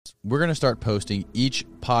we're going to start posting each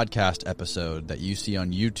podcast episode that you see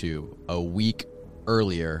on YouTube a week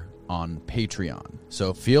earlier on Patreon.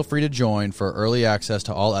 So feel free to join for early access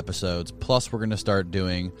to all episodes. Plus, we're going to start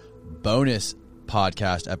doing bonus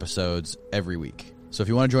podcast episodes every week. So if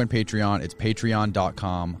you want to join Patreon, it's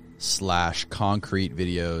patreon.com/concrete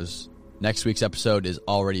videos. Next week's episode is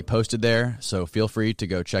already posted there, so feel free to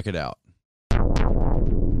go check it out.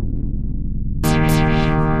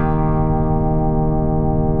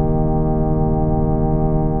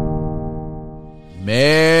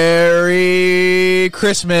 Merry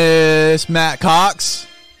Christmas, Matt Cox.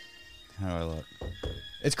 How do I look?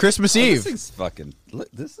 It's Christmas Eve. This thing's fucking.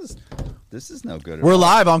 This is no good. We're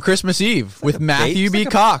live on Christmas Eve with Matthew B.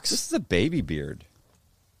 Cox. This is a baby beard.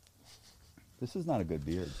 This is not a good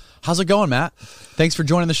beard. How's it going, Matt? Thanks for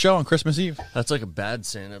joining the show on Christmas Eve. That's like a bad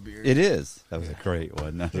Santa beard. It is. That was a great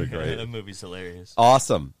one. That was great. That movie's hilarious.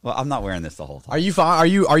 Awesome. Well, I'm not wearing this the whole time. Are you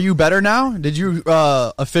fine? Are you better now? Did you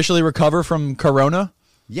officially recover from Corona?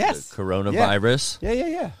 Yes. Coronavirus.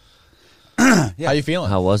 Yeah. How you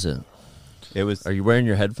feeling? How was it? It was. Are you wearing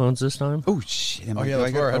your headphones this time? Oh shit! Oh, yeah,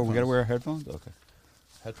 let's wear our we headphones. gotta wear our headphones. Okay.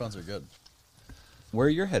 Headphones are good. Where are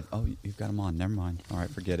your head? Oh, you've got them on. Never mind. All right,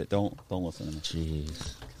 forget it. Don't listen to me.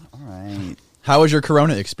 Jeez. All right. How was your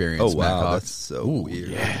Corona experience? Oh Matt wow, Cox? that's so weird.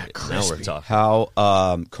 Yeah, Now we're talking. How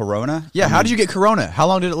Corona? Yeah, how did you get Corona? How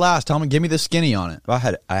long did it last? Tell me, give me the skinny on it. Well,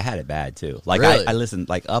 I had it bad too. Like Really? I listened.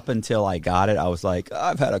 Like up until I got it, I was like,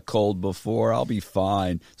 I've had a cold before. I'll be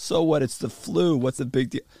fine. So what? It's the flu. What's the big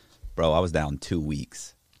deal? Bro, I was down 2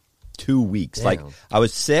 weeks. 2 weeks. Damn. Like I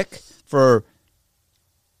was sick for.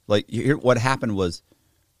 Like what happened was.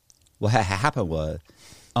 What happened was,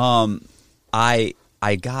 I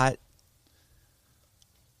got.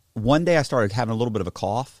 One day I started having a little bit of a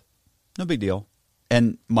cough. No big deal.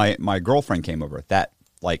 And my girlfriend came over.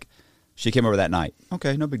 She came over that night.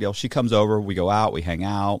 Okay, no big deal. She comes over. We go out. We hang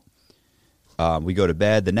out. We go to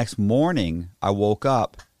bed. The next morning, I woke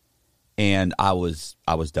up, and I was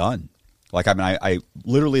done. Like I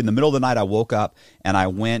literally in the middle of the night, I woke up and I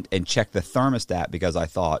went and checked the thermostat because I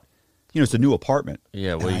thought, it's a new apartment.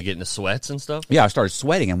 Yeah, were you getting the sweats and stuff? Yeah, I started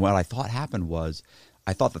sweating, and what I thought happened was,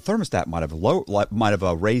 I thought the thermostat might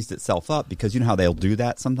have raised itself up because you know how they'll do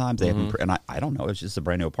that sometimes. They have, and I don't know. It's just a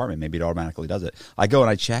brand new apartment. Maybe it automatically does it. I go and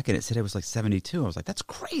I check, and it said it was like 72. I was like, that's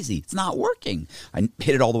crazy. It's not working. I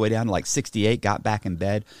hit it all the way down to like 68. Got back in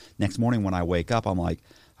bed. Next morning when I wake up, I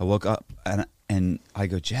woke up and I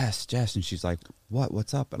go, Jess, and she's like, what?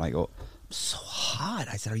 What's up? And I go, so hot.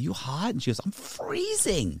 I said, are you hot? And she goes, I'm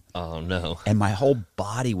freezing. Oh, no. And my whole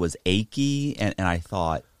body was achy. And I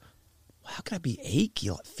thought, well, how could I be achy?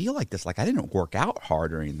 I feel like this. Like I didn't work out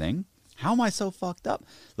hard or anything. How am I so fucked up?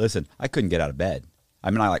 Listen, I couldn't get out of bed. I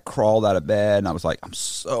mean, I crawled out of bed and I was like, I'm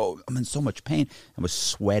in so much pain. I was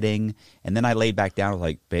sweating. And then I laid back down. I was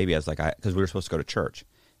like, baby, because we were supposed to go to church.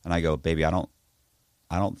 And I go, baby, I don't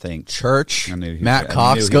think Church. I knew he Matt was- I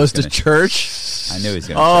Cox knew he goes was to gonna- church. I knew he was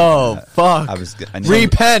going to. Oh, fuck. I knew-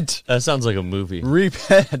 Repent. That sounds like a movie.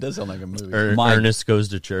 Repent. That does sound like a movie. Ernest goes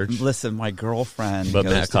to church. Listen, my girlfriend But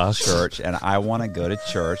goes Matt to Cox. church, and I want to go to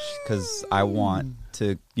church because I want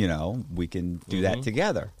to, we can do that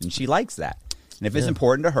together. And she likes that. And if it's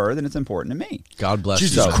important to her, then it's important to me. God bless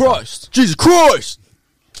Jesus you. Christ. Jesus Christ.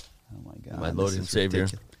 Oh, my God. My Lord this and is Savior.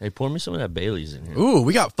 ridiculous. Hey, pour me some of that Bailey's in here. Ooh,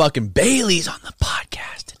 we got fucking Bailey's on the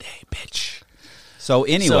podcast today, bitch. So,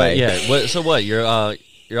 anyway. So what? You're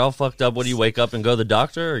all fucked up. What do you wake up and go to the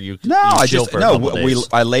doctor, or you? No, you I chill just for a couple days?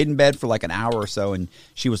 I laid in bed for like an hour or so, and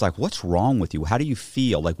she was like, "What's wrong with you? How do you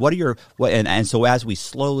feel? Like, what are your what?" And so as we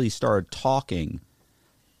slowly started talking,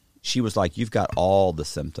 she was like, "You've got all the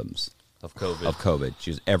symptoms of COVID. of COVID." She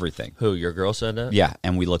was everything. Who? Your girl said that? Yeah,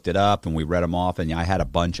 and we looked it up and we read them off, and I had a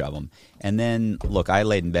bunch of them. And then look, I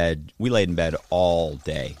laid in bed. We laid in bed all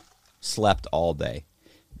day, slept all day,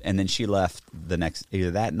 and then she left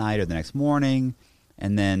either that night or the next morning,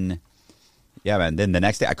 and then. Yeah, man. Then the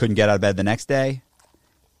next day, I couldn't get out of bed the next day.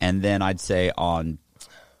 And then I'd say no.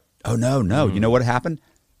 You know what happened?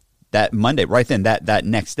 That Monday, right then, that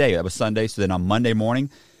next day, that was Sunday. So then on Monday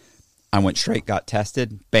morning, I went straight, got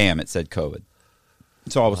tested. Bam, it said COVID.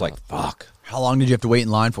 So I was like, fuck. How long did you have to wait in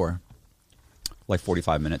line for? Like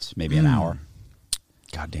 45 minutes, maybe an hour.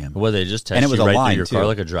 God damn. Well, they just test And it was you a right line, through your too. car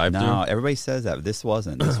like a drive-through? No, everybody says that. But this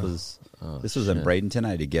wasn't. This was in shit. Bradenton. I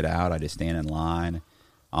had to get out. I had to stand in line.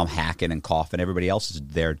 I'm hacking and coughing. Everybody else is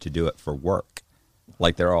there to do it for work.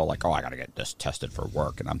 Like they're all like, "Oh, I got to get this tested for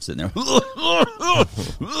work," and I'm sitting there.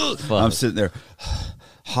 I'm sitting there,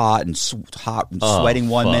 hot and sweating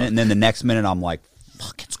one minute, and then the next minute I'm like,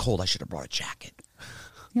 "Fuck, it's cold. I should have brought a jacket."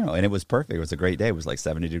 And it was perfect. It was a great day. It was like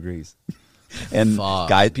 70 degrees. And Fuck.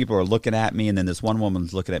 guys, people are looking at me, and then this one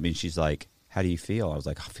woman's looking at me, and she's like, "How do you feel?" I was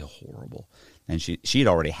like, "I feel horrible." And she'd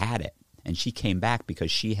already had it, and she came back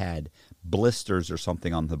because she had blisters or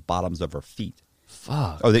something on the bottoms of her feet.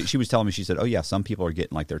 Fuck. Oh, she was telling me. She said, "Oh yeah, some people are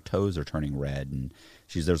getting like their toes are turning red, and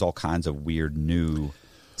there's all kinds of weird new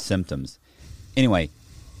symptoms." Anyway,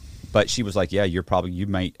 but she was like, "Yeah, you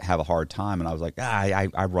might have a hard time," and I was like, I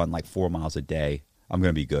run like 4 miles a day. I'm going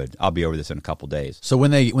to be good. I'll be over this in a couple days. So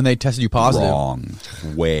when they tested you positive, Wrong,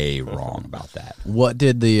 way wrong about that. what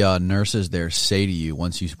did the nurses there say to you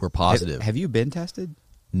once you were positive? Have you been tested?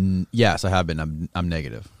 Yes, I have been. I'm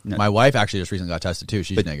negative. No. My wife actually just recently got tested too.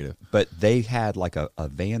 She's negative. But they had like a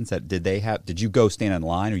van set. Did you go stand in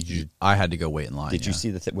line, or I had to go wait in line. did you see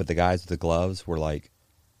with the guys with the gloves were like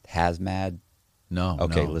hazmat? No.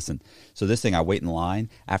 Okay, no. listen. So this thing, I wait in line.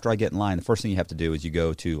 After I get in line, the first thing you have to do is you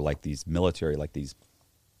go to like these military, like these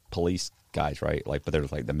police guys, right? Like, but they're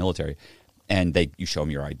like the military, and you show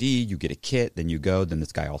them your ID, you get a kit, then you go, then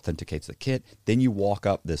this guy authenticates the kit, then you walk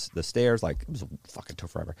up the stairs. Like, it was fucking took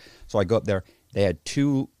forever. So I go up there. They had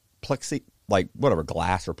two glass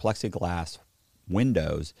or plexiglass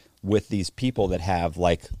windows with these people that have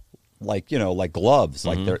like gloves.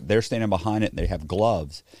 Mm-hmm. Like they're standing behind it and they have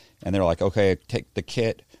gloves, and they're like, okay, take the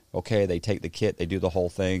kit. Okay, they take the kit, they do the whole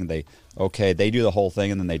thing. They do the whole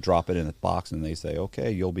thing, and then they drop it in a box, and they say,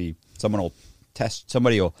 okay, you'll be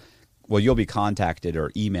contacted or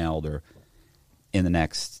emailed or in the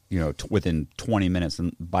next, within 20 minutes.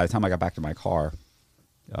 And by the time I got back to my car,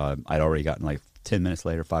 I'd already gotten like 10 minutes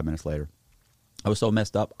later, 5 minutes later. I was so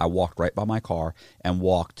messed up, I walked right by my car and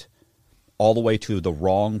walked all the way to the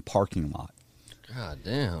wrong parking lot. God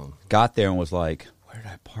damn. Got there and was like, where did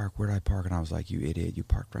I park? And I was like, you idiot, you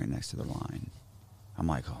parked right next to the line. I'm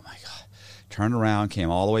like, oh my God. Turned around, came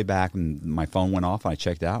all the way back, and my phone went off, and I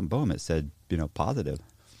checked out, and boom, it said, positive.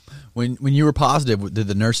 When you were positive, did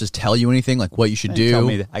the nurses tell you anything, like what you should They tell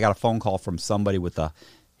me do? that I got a phone call from somebody with the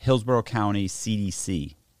Hillsborough County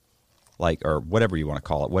CDC, or whatever you want to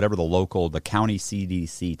call it, whatever the county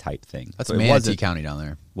CDC type thing. That's So it Manatee wasn't- County down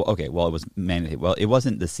there. Well, okay, well, it was Manatee. Well, it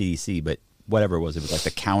wasn't the CDC, but whatever it was like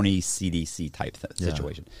the county CDC type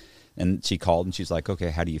situation. And she called, and she's like, okay,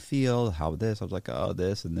 how do you feel? How this? I was like, oh,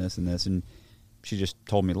 this and this and this. And she just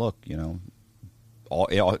told me, look,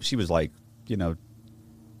 she was like,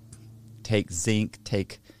 take zinc,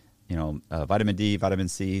 take, vitamin D, vitamin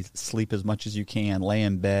C, sleep as much as you can, lay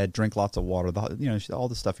in bed, drink lots of water, all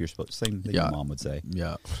the stuff you're supposed to, same thing your mom would say.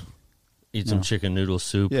 Yeah. Eat some chicken noodle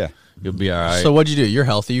soup. Yeah. You'll be all right. So what'd you do? You're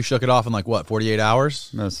healthy. You shook it off in 48 hours?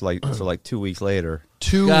 No, it's like 2 weeks later.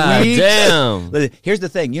 2 God weeks? damn. Here's the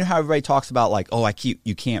thing. You know how everybody talks about like, oh,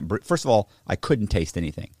 you can't breathe. First of all, I couldn't taste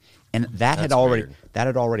anything. And that had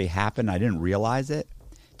That's already happened. I didn't realize it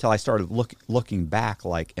till I started looking back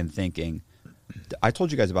and thinking, I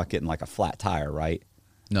told you guys about getting like a flat tire, right?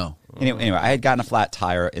 No. Anyway, I had gotten a flat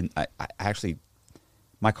tire, and I actually,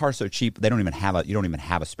 my car's so cheap, you don't even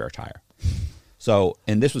have a spare tire. So,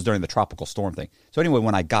 and this was during the tropical storm thing. So anyway,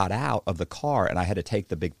 when I got out of the car and I had to take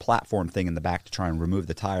the big platform thing in the back to try and remove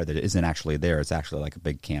the tire that isn't actually there, it's actually like a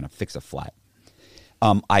big can of Fix-A-Flat.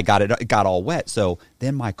 It got all wet. So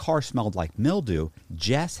then my car smelled like mildew.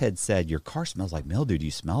 Jess had said, your car smells like mildew. Do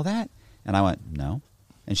you smell that? And I went, no.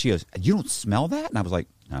 And she goes, you don't smell that? And I was like,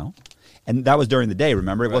 no. And that was during the day,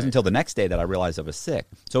 remember? It wasn't until the next day that I realized I was sick.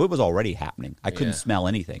 So it was already happening. I couldn't smell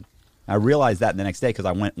anything. I realized that the next day because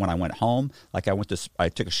when I went home, I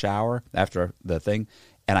took a shower after the thing,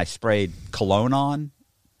 and I sprayed cologne on.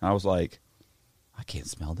 And I was like, I can't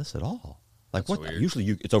smell this at all. Like, That's what? weird. Usually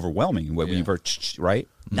it's overwhelming when you've heard, right?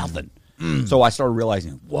 Nothing. So I started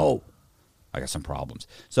realizing, whoa, I got some problems.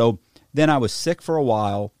 So then I was sick for a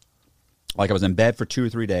while. Like I was in bed for 2 or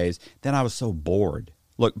 3 days. Then I was so bored.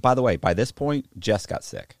 Look, by the way, by this point, Jess got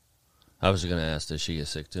sick. I was going to ask, did she get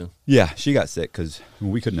sick too? Yeah, she got sick because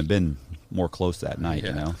we couldn't have been more close that night,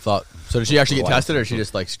 Yeah. Fuck. So did she actually get Well, tested, or did she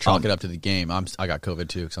just chalk it up to the game? I got COVID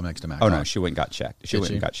too because I'm next to Mac. Oh no, she went and got checked. She Did went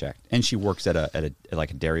she? and got checked, and she works at a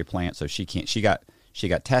dairy plant, so she can't. She got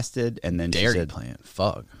tested, and then dairy she said, plant.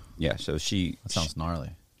 Fuck. yeah. So That sounds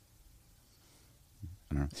gnarly.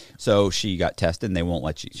 I don't know. So she got tested, and they won't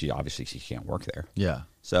let you. She obviously she can't work there, Yeah.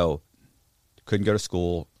 so couldn't go to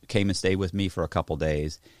school. Came and stayed with me for a couple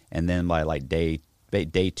days, and then by like day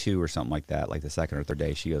 2 or something like that, like the second or third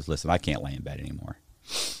day, she goes, "Listen, I can't lay in bed anymore."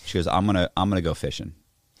 She goes, "I'm gonna go fishing,"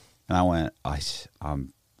 and I went,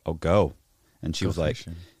 "Oh, go," and she Go was like,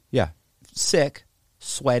 fishing. "Yeah, sick,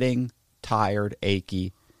 sweating, tired,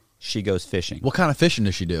 achy." She goes fishing. What kind of fishing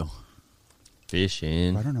does she do?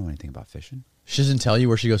 Fishing. I don't know anything about fishing. She doesn't tell you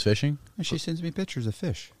where she goes fishing? And she sends me pictures of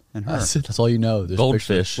fish. and her. That's all you know. There's Goldfish.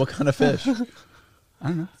 pictures. What kind of fish? I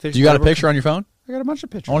don't know. Fish Do you got a whatever. picture on your phone? I got a bunch of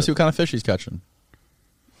pictures. I want to see what kind of fish he's catching.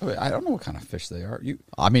 Wait, I don't know what kind of fish they are.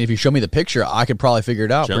 I mean, if you show me the picture, I could probably figure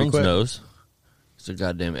it out pretty Jones quick. knows. He's a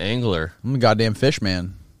goddamn angler. I'm a goddamn fish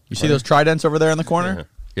man. You see those tridents over there in the corner? Yeah.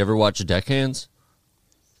 You ever watch Deckhands?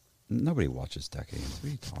 Nobody watches Decades. What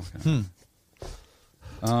are you talking?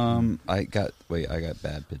 I got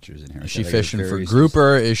bad pictures in here. Is she I got fishing for very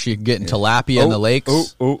grouper? Is she getting tilapia in the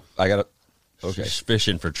lakes? Oh, I got it. Okay. She's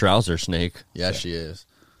fishing for trouser snake. Yes, she is.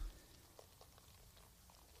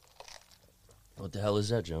 What the hell is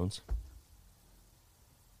that, Jones?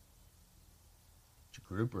 It's a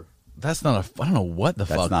grouper. That's not a. I don't know what the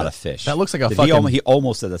That's fuck. not that, a fish. That looks like a He fucking. he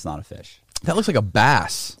almost said that's not a fish. That looks like a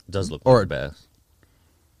bass. It does look Or- like a bass.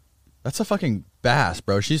 That's a fucking bass,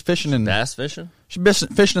 bro. She's fishing in. Bass fishing? She's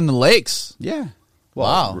fishing in the lakes. Yeah.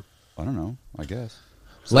 Wow. I don't know. I guess.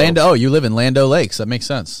 Lando. Oh, you live in Lando Lakes. That makes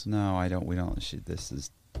sense. No, I don't. We don't. This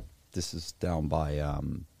is down by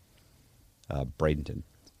Bradenton.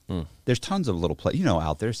 There's tons of little places,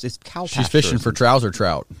 out there. It's cow She's fishing pastures for and- trouser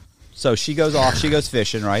trout. So she goes off. She goes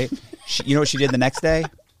fishing, right? You know what she did the next day?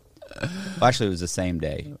 Well, actually, it was the same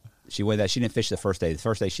day. She went that she didn't fish the first day. The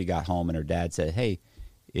first day she got home, and her dad said, "Hey,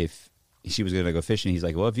 if she was going to go fishing," he's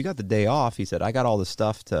like, "Well, if you got the day off," he said, "I got all the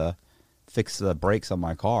stuff to fix the brakes on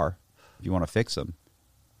my car. If you want to fix them."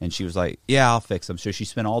 And she was like, "Yeah, I'll fix them." So she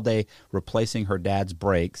spent all day replacing her dad's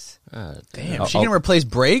brakes. Damn, Oh, she can replace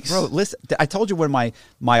brakes. Bro, listen, I told you when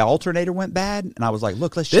my alternator went bad, and I was like,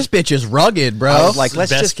 "Look, let's This just." bitch is rugged, bro. I was like, let's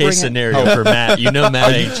Best just bring case it- scenario Oh. for Matt. You know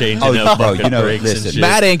Matt ain't changing Oh, up bro, fucking brakes listen, and shit.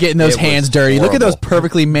 Matt ain't getting those It was hands dirty. Look at those horrible.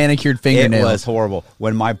 perfectly manicured It fingernails. was horrible.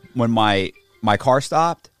 When my car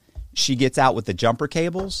stopped, she gets out with the jumper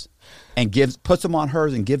cables and puts them on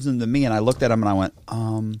hers and gives them to me. And I looked at them and I went,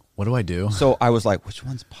 What do I do? So I was like, which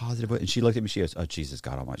one's positive? And she looked at me. She goes, "Oh, Jesus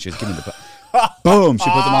God Almighty!" She goes, "Give me the boom." She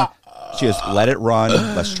puts them on. She goes, "Let it run.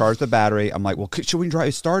 Let's charge the battery." I'm like, "Well, should we drive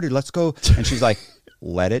it started? Let's go." And she's like,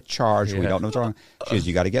 "Let it charge. We Yeah. don't know what's wrong." She goes,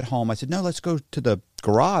 "You got to get home." I said, "No, let's go to the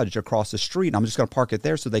garage across the street. And I'm just going to park it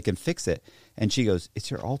there so they can fix it." And she goes,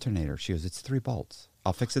 "It's your alternator." She goes, "It's 3 bolts.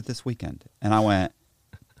 I'll fix it this weekend." And I went,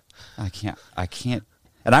 I can't.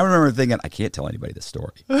 And I remember thinking, I can't tell anybody this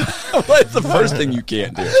story. That's the first thing you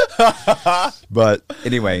can't do. But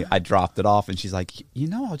anyway, I dropped it off, and she's like,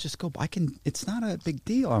 I'll just go. It's not a big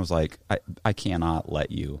deal. I was like, I cannot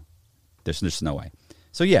let you. There's no way.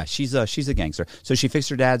 So yeah, she's a gangster. So she fixed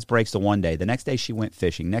her dad's brakes the one day. The next day she went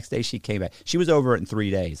fishing. Next day she came back. She was over it in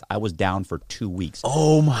 3 days. I was down for 2 weeks.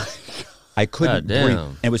 Oh my. I couldn't God breathe. damn.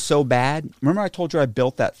 And it was so bad. Remember I told you I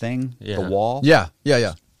built that thing, Yeah. the wall? Yeah.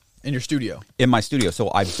 In your studio. In my studio.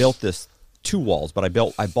 So I built this 2 walls, but I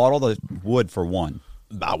bought all the wood for one.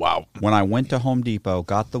 Wow. When I went to Home Depot,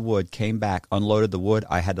 got the wood, came back, unloaded the wood,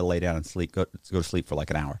 I had to lay down and sleep, go to sleep for like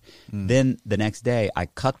an hour. Then the next day, I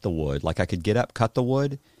cut the wood. Like I could get up, cut the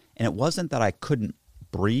wood, and it wasn't that I couldn't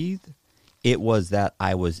breathe. It was that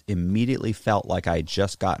I was immediately felt like I had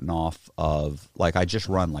just gotten off of, like I just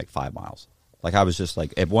run like 5 miles. Like I was just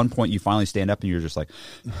like, at one point you finally stand up and you're just like,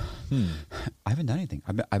 I haven't done anything.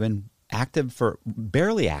 I've been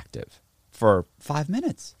barely active for 5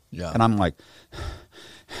 minutes. Yeah. And I'm like,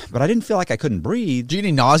 but I didn't feel like I couldn't breathe. Do you get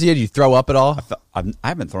any nausea? Do you throw up at all? I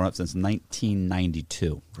haven't thrown up since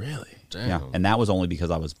 1992. Really? Damn. Yeah. And that was only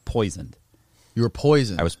because I was poisoned. You were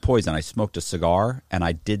poisoned. I was poisoned. I smoked a cigar and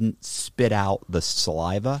I didn't spit out the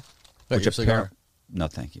saliva. Wait, your cigar? No,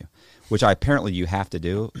 thank you. Which apparently you have to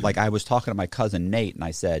do. Like I was talking to my cousin Nate and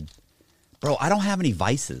I said, "Bro, I don't have any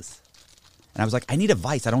vices." And I was like, "I need a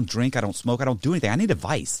vice. I don't drink. I don't smoke. I don't do anything. I need a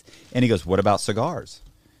vice." And he goes, "What about cigars?"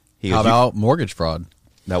 He How goes, about mortgage fraud?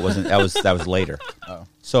 That was later. Oh.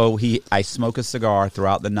 So I smoke a cigar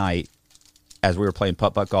throughout the night as we were playing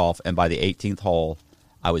putt-putt golf, and by the 18th hole,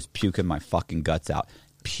 I was puking my fucking guts out.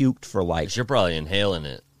 Puked for like 'Cause you're probably inhaling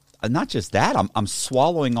it. not just that. I'm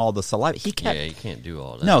swallowing all the saliva. He kept Yeah, you can't do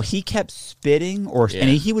all that. no. He kept spitting and Yeah.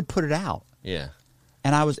 he would put it out. Yeah.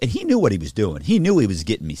 And he knew what he was doing. He knew he was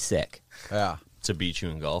getting me sick. Yeah. To beat you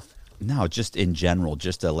in golf. No, just in general,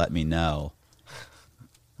 just to let me know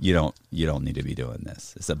you don't need to be doing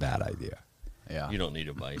this. It's a bad idea. Yeah. You don't need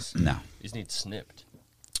a vice. No. You just need snipped.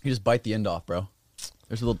 You just bite the end off, bro.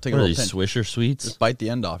 There's a little take a What are little these pinch. Swisher sweets? Just bite the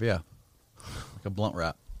end off, yeah. Like a blunt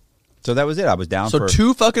wrap. So that was it. I was down So for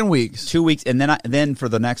 2 fucking weeks. 2 weeks, and then for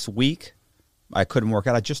the next week, I couldn't work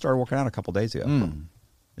out. I just started working out a couple days ago.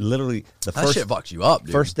 Literally, the That shit fucks you up,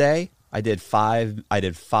 dude. first day I did 5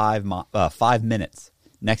 minutes.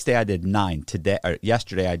 Next day I did 9.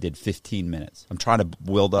 Yesterday I did 15 minutes. I'm trying to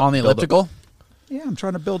build up on the build up- elliptical. Yeah, I'm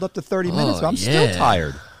trying to build up to 30 minutes. Oh, But I'm still yeah.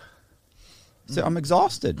 tired. So I'm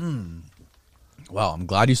exhausted. Well, I'm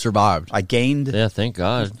glad you survived. I gained. Yeah, thank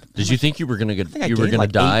God. Did you think you were gonna I think I you were gained gonna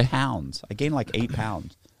like die? 8 pounds. I gained like 8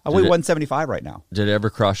 pounds. I Did weigh it- 175 right now. Did it ever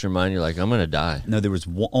cross your mind? You're like, I'm gonna die. No, there was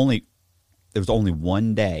only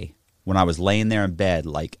one day when I was laying there in bed,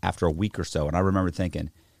 like after a week or so, and I remember thinking,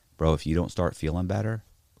 bro, if you don't start feeling better,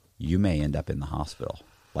 you may end up in the hospital.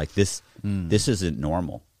 Like this isn't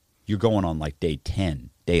normal. You're going on like day 10,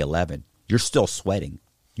 day 11. You're still sweating.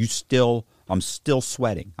 I'm still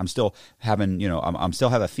sweating. I'm still having, I'm still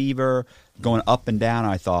have a fever, going up and down.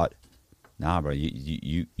 I thought, nah, bro,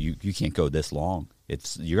 you can't go this long.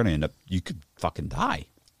 You're gonna end up. You could fucking die.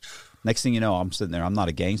 Next thing you know, I'm sitting there. I'm not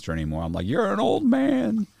a gangster anymore. I'm like, you're an old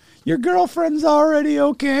man. Your girlfriend's already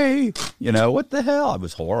okay. What the hell? It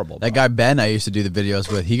was horrible. That bro. guy Ben I used to do the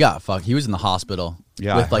videos with, he got fucked. He was in the hospital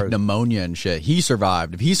Yeah, with I like heard. pneumonia and shit. He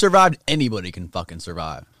survived. If he survived, anybody can fucking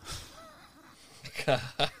survive.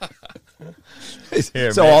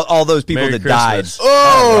 Here, So Merry- all those people Merry that died. Christmas.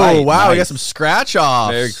 Oh, right, wow. We got nice. some scratch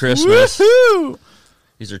offs. Merry Christmas. Woohoo!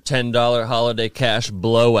 These are $10 holiday cash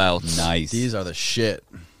blowouts. Nice. These are the shit.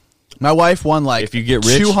 My wife won like If you get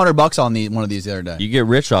rich- $200 on one of these the other day. You get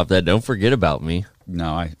rich off that. Don't forget about me.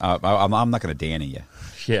 No, I'm not going to Danny you.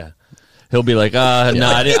 Yeah. He'll be like, no,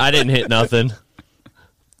 I didn't hit nothing.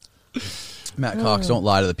 Matt Cox, don't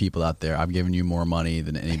lie to the people out there. I've given you more money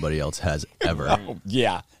than anybody else has ever.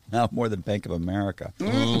 Yeah, not more than Bank of America. All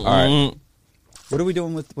right. What are we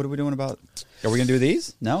doing about? Are we going to do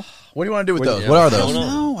these? No. What do you want to do with those? yeah, What are I those? don't know.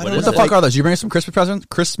 No, I What don't is What the it? fuck are those? You bring us some Christmas presents?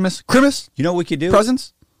 Christmas? You know what we could do?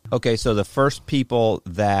 Presents? Okay, so the first emails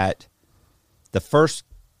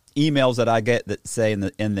that I get that say in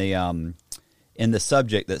the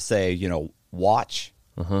subject that say watch,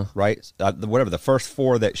 right? Whatever, the first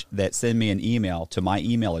 4 that send me an email to my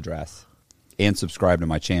email address and subscribe to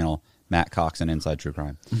my channel, Matt Cox and Inside True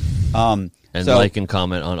Crime. And So- like and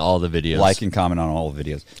comment on all the videos. Like and comment on all the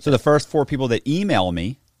videos. So the first 4 people that email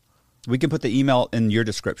me, we can put the email in your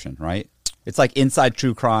description, right? It's like Inside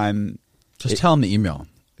True Crime. Just tell them the email.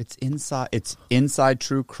 It's Inside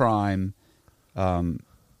True Crime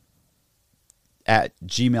at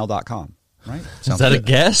gmail.com, right? Is that a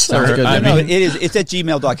guess? Sounds Or- good to I me. No, mean, it is. It's at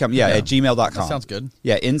gmail.com. Yeah, at gmail.com. That sounds good.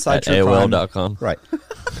 Yeah, Inside at True Crime. AOL.com. Right.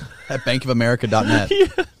 At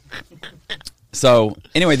bankofamerica.net. So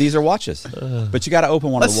anyway, these are watches, but you got to open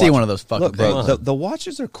one. Let's of the see watches. one of those fucking Look, bro, things. the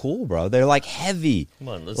watches are cool, bro. They're like heavy. Come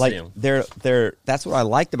on, let's like see 'em. they're. That's what I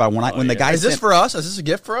liked about when the yeah. guy Is this sent- for us? Is this a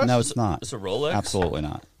gift for us? No, it's not. It's a Rolex? Absolutely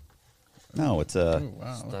not. No, it's a.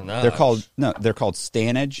 Wow. They're called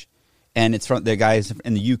Stanage, and it's from the guys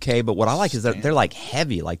in the UK. But what I like is that they're like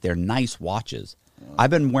heavy, like they're nice watches. I've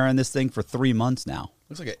been wearing this thing for 3 months now.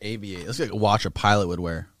 Looks like an aviator. Looks like a watch a pilot would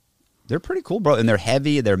wear. They're pretty cool, bro, and they're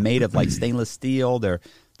heavy. They're made of like stainless steel. They're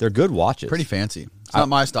good watches. Pretty fancy. It's not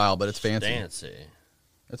my style, but it's fancy. Fancy.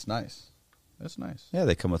 It's nice. That's nice. Yeah,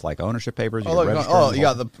 they come with like ownership papers. Oh, look, you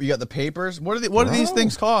got them. the papers. What do these Bro.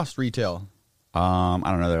 things cost retail? I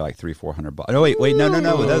don't know. They're like $300-400. No, wait,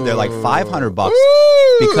 no. They're like $500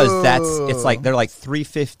 because it's like they're like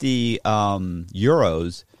 350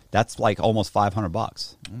 euros. That's like almost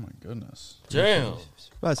 $500. Oh my goodness. Damn.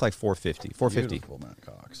 Well, it's like 450. 450. Beautiful, Matt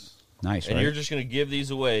Cox. Nice, And right? you're just going to give these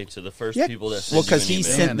away to the first Yeah, people that send well, you because an he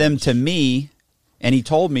email. sent them to me, and he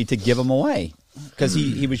told me to give them away because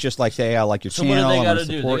he was just like, "Hey, I like your So what channel. do they I'm got gonna to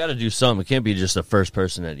do? They support." got to do something. It can't be just the first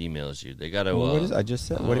person that emails you. They got to. Well, what is I just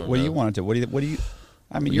said? What do you want to do? What do you?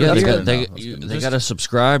 I mean, you're Yeah, they here. got, they, That's you, good. they got to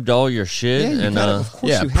subscribe to all your shit. Yeah, you and gotta, of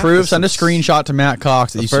course Yeah, you have prove. to Send a screenshot to Matt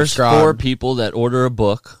Cox that the you first subscribe. 4 people that order a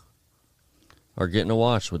book are getting a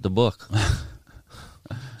watch with the book.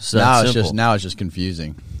 So now that's simple. it's just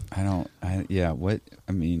confusing. What?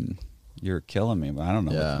 I mean, you're killing me, but I don't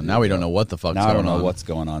know. Yeah. what to Now do, we don't bro. know what the fuck's Now I don't going know on. what's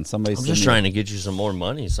going on. Somebody. I'm just trying to get you some more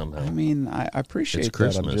money somehow. I mean, I appreciate It's that.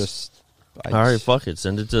 I'm Christmas. just. All right, fuck it.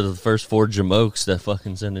 Send it to the first 4 jamokes that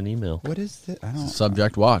fucking send an email. What is this? I don't.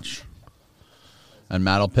 Subject watch. And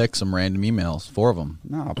Matt will pick some random emails. 4 of them.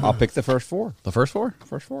 No, I'll pick the first 4. The first 4?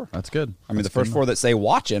 First 4. That's good. I mean, That's the first good 4 that say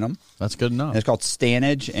 "watch" in them. That's good enough. And it's called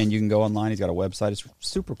Stanage, and you can go online. He's got a website. It's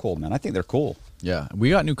super cool, man. I think they're cool. Yeah, we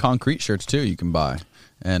got new concrete shirts too. You can buy,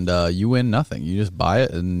 and you win nothing. You just buy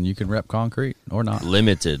it, and you can rep concrete or not.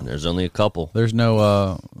 Limited. There's only a couple. There's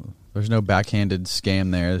no backhanded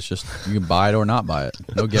scam there. It's just you can buy it or not buy it.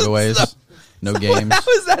 No giveaways, no games,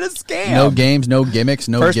 How is that a scam? no games, no gimmicks,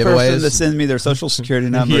 no First person to giveaways. send me their social security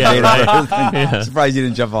number. Yeah, date of right. birth. Yeah. Surprised you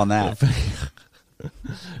didn't jump on that.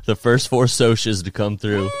 The first 4 socias to come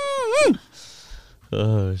through.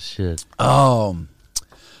 Oh, shit. Oh,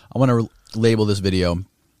 I want to label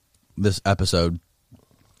this episode,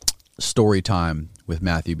 "Story Time with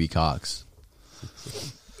Matthew B. Cox."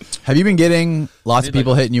 Have you been getting lots of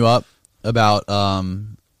people hitting you up about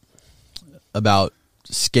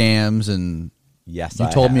scams? And Yes, you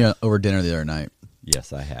I told have. me over dinner the other night.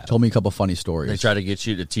 Yes, I have. Told me a couple funny stories. They try to get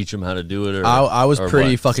you to teach them how to do it. Or I was or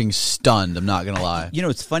pretty what? fucking stunned. I'm not gonna lie. You know,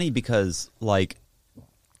 it's funny because like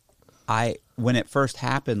when it first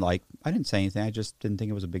happened, like I didn't say anything. I just didn't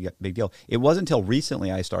think it was a big deal. It wasn't until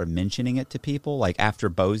recently I started mentioning it to people. Like after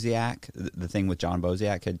Boziak, the thing with John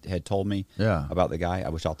Boziak had told me about the guy,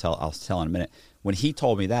 which I'll tell in a minute. When he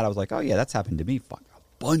told me that, I was like, oh yeah, that's happened to me a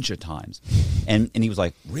bunch of times. And he was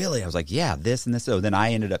like, really? I was like, yeah, this and this. So then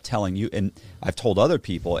I ended up telling you, and I've told other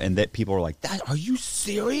people, and that people were like, "That, are you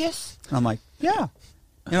serious?" And I'm like, yeah.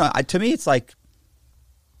 You know, to me, it's like,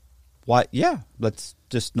 what? Yeah, that's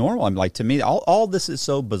just normal. I'm like, to me, all this is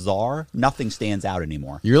so bizarre. Nothing stands out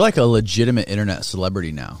anymore. You're like a legitimate internet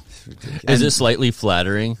celebrity now. Is it slightly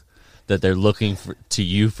flattering that they're looking to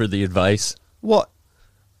you for the advice? Well,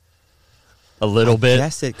 A little bit.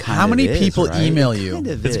 yes, it kind How of many is, people right? email It you? kind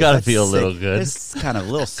of It's is. gotta That's feel a little sick. good. It's kind of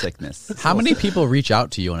a little sickness. How many people reach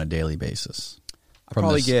out to you on a daily basis from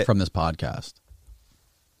probably this, get- from this podcast?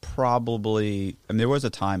 Probably. I mean, there was a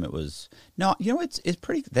time it was no. You know, it's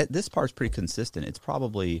pretty. This part's pretty consistent. It's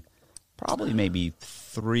probably maybe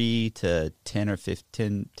 3 to 10 or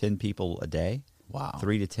 15, 10 people a day. Wow.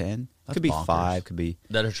 3 to 10. That's Could be bonkers. 5. Could be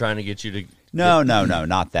That are trying to get you to. no,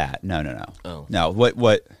 not that. No. Oh. No.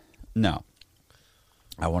 What? No.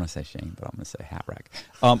 I want to say Shane, but I'm going to say Hat Rack.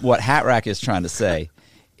 What Hat Rack is trying to say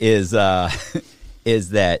is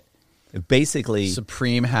that basically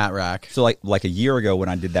Supreme Hat Rack. so like a year ago when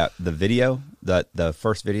I did the video, the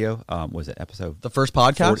first video, was it episode The first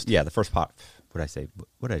podcast? 40? Yeah, the first What did I say?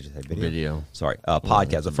 What did I just say? Video. Sorry,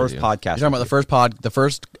 podcast. it's The a first video. podcast. You're talking about the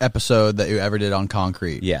first episode that you ever did on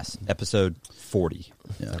Concrete. Yes, episode 40.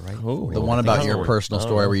 Is that right? Oh. The one about your Oh. personal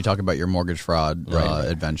story Oh. where you talk about your mortgage fraud Right.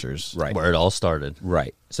 adventures. Right. Where it all started.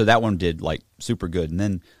 Right. So that one did like super good. And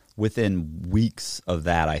then within weeks of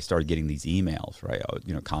that, I started getting these emails, right? I was,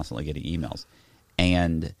 constantly getting emails.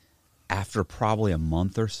 And after probably a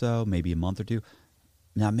month or so, maybe a month or two,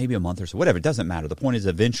 maybe a month or so, whatever, it doesn't matter. The point is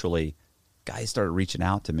eventually guys started reaching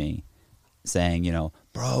out to me saying,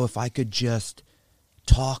 bro, if I could just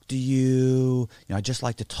talk to you, I'd just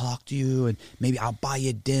like to talk to you and maybe I'll buy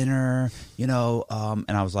you dinner, and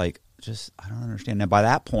I was like, I don't understand. Now, by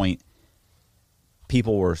that point,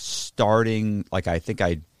 people were starting, like I think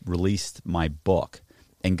I released my book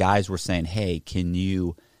and guys were saying, hey, can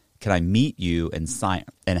I meet you and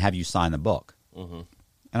have you sign the book? Mm-hmm.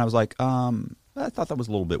 And I was like, I thought that was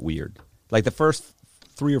a little bit weird. Like the first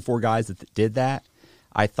 3 or 4 guys that did that,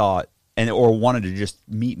 I thought, or wanted to just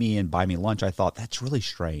meet me and buy me lunch, I thought that's really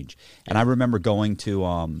strange. And I remember going to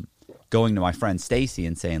my friend Stacy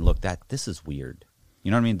and saying, look, this is weird. You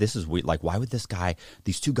know what I mean? This is weird. Like, why would these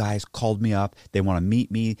 2 guys called me up. They want to meet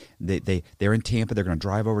me. They're in Tampa. They're going to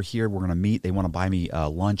drive over here. We're going to meet. They want to buy me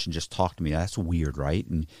lunch and just talk to me. That's weird, right?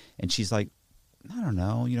 And she's like, I don't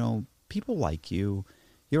know. People like you.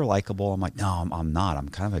 You're likable. I'm like, no, I'm not. I'm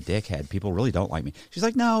kind of a dickhead. People really don't like me. She's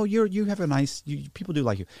like, no, you have a nice, people do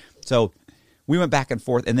like you. So we went back and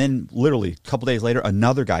forth. And then literally a couple days later,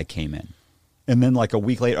 another guy came in. And then like a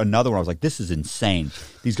week later, another one. I was like, this is insane.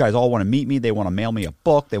 These guys all want to meet me. They want to mail me a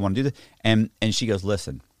book. They want to do this. And she goes,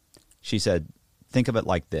 listen, she said, think of it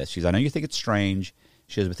like this. She said, I know you think it's strange.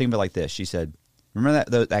 She goes, but think of it like this. She said,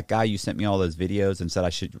 remember that guy you sent me all those videos and said I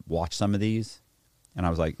should watch some of these? And I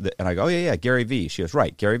was like, and I go, oh, yeah, Gary Vee. She goes,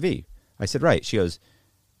 right, Gary Vee. I said, right. She goes,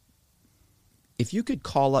 if you could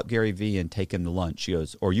call up Gary Vee and take him to lunch, she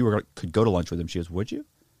goes, or could go to lunch with him, she goes, would you?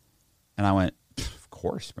 And I went, of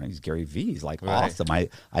course, man, he's Gary Vee. He's like awesome.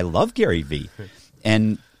 I love Gary Vee.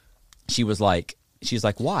 And she's like,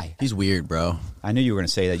 why? He's weird, bro. I knew you were going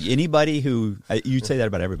to say that. Anybody you'd say that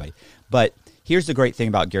about everybody. But here's the great thing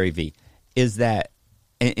about Gary Vee is that,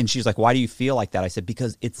 and she's like, why do you feel like that? I said,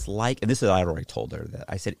 because it's like, and this is, I already told her that.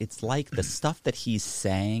 I said, it's like the stuff that he's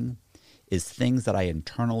saying is things that I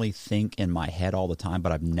internally think in my head all the time,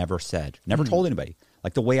 but I've never said, never told anybody.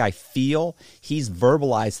 Like the way I feel, he's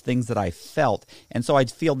verbalized things that I felt. And so I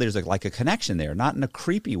feel there's like a connection there, not in a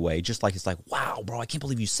creepy way, just like, it's like, wow, bro, I can't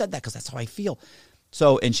believe you said that because that's how I feel.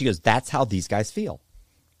 So, and she goes, that's how these guys feel.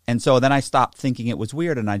 And so then I stopped thinking it was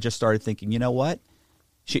weird and I just started thinking, you know what?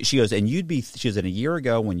 She goes, and she goes, and a year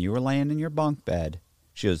ago when you were laying in your bunk bed,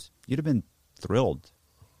 she goes, you'd have been thrilled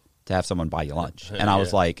to have someone buy you lunch. And I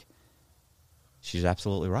was like, she's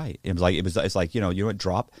absolutely right. It's like, you know what,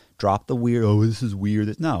 drop the weird, oh, this is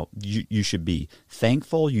weird. No, you should be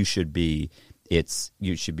thankful. You should be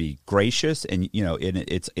gracious. And,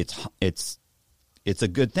 it's a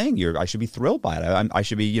good thing. I should be thrilled by it. I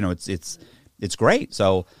should be, it's great.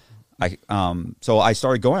 So I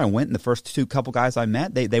started going. I went, and the first couple guys I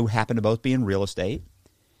met, they happened to both be in real estate.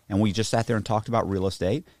 And we just sat there and talked about real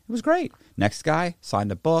estate. It was great. Next guy,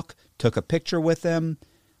 signed a book, took a picture with him,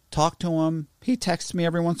 talked to him. He texts me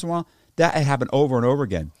every once in a while. That happened over and over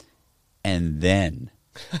again. And then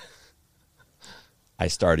I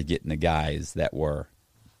started getting the guys that were,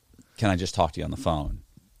 can I just talk to you on the phone?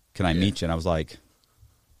 Can I meet you? And I was like,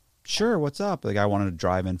 sure, what's up? The guy wanted to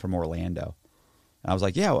drive in from Orlando. And I was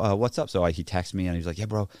like, yeah, what's up? So he texted me, and he was like, yeah,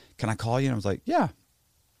 bro, can I call you? And I was like, yeah.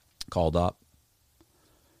 Called up.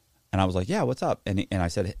 And I was like, yeah, what's up? And I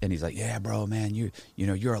said, and he's like, yeah, bro, man, you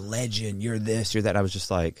know, you're a legend. You're this, you're that. I was just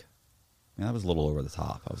like, man, that was a little over the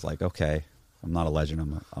top. I was like, okay, I'm not a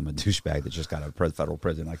legend. I'm a douchebag that just got out of federal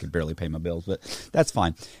prison. I could barely pay my bills, but that's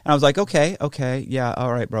fine. And I was like, okay, yeah,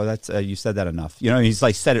 all right, bro. That's you said that enough. You know, he's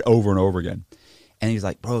like said it over and over again. And he's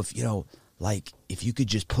like, bro, if you know, like if you could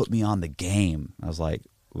just put me on the game. I was like,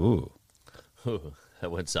 ooh,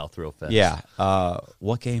 that went south real fast. Yeah.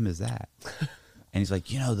 What game is that? And he's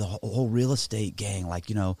like, you know, the whole real estate gang, like,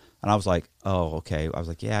 you know. And I was like, oh, okay. I was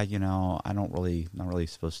like, yeah, you know, not really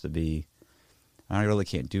supposed to be. I really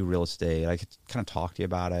can't do real estate. I could kind of talk to you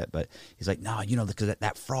about it. But he's like, no, you know, because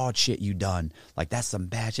that fraud shit you done, like that's some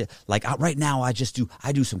bad shit. Like right now I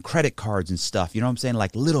do some credit cards and stuff. You know what I'm saying?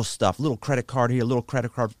 Like little stuff, little credit card here, little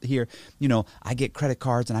credit card here. You know, I get credit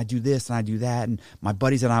cards and I do this and I do that. And my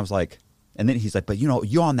buddies and I was like, and then he's like, but, you know,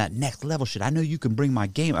 you're on that next level shit. I know you can bring my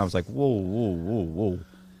game. I was like, whoa.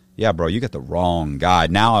 Yeah, bro, you got the wrong guy.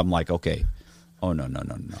 Now I'm like, okay. Oh,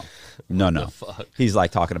 no. He's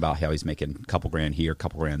like talking about how he's making a couple grand here, a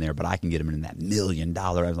couple grand there, but I can get him in that $1 million.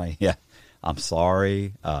 I was like, yeah, I'm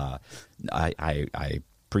sorry. I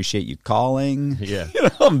appreciate you calling. Yeah. You know,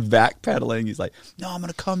 I'm backpedaling. He's like, no, I'm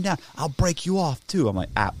going to come down. I'll break you off, too. I'm like,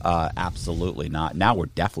 absolutely not. Now we're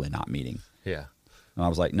definitely not meeting. Yeah. And I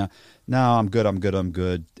was like, no, I'm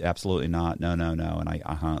good. Absolutely not. No. And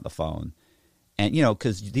I hung up the phone. And, you know,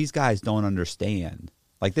 because these guys don't understand.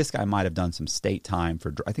 Like this guy might have done some state time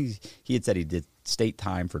for, I think he had said he did state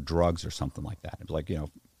time for drugs or something like that. It was like, you know,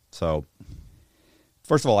 so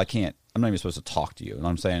first of all, I'm not even supposed to talk to you. You know what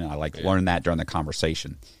I'm saying? I learned that during the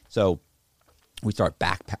conversation. So I start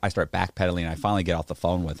backpedaling, and I finally get off the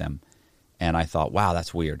phone with him. And I thought, wow,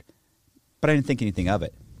 that's weird. But I didn't think anything of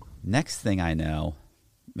it. Next thing I know,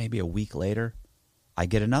 maybe a week later, I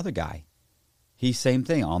get another guy. He's same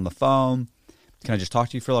thing on the phone. Can I just talk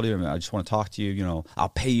to you for a little bit? I just want to talk to you. You know, I'll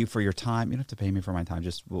pay you for your time. You don't have to pay me for my time.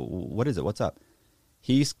 Just what is it? What's up?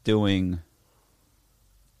 He's doing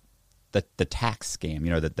the tax scam. You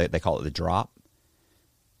know, that they call it the drop.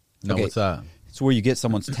 No, what's that? It's where you get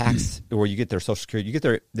someone's tax, where you get their Social Security, you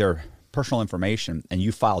get their personal information, and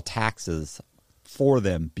you file taxes for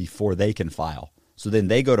them before they can file. So then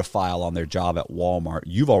they go to file on their job at Walmart.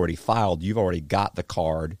 You've already filed. You've already got the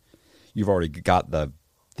card. You've already got the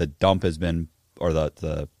dump has been, or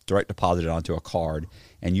the direct deposited onto a card,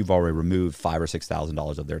 and you've already removed $5,000 or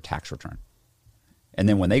 $6,000 of their tax return. And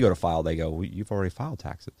then when they go to file, they go, well, you've already filed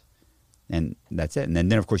taxes. And that's it. And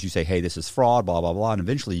then of course you say, hey, this is fraud, blah, blah, blah. And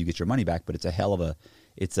eventually you get your money back, but it's a hell of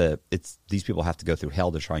these people have to go through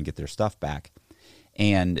hell to try and get their stuff back.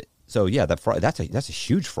 And so, yeah, that's a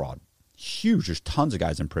huge fraud. Huge. There's tons of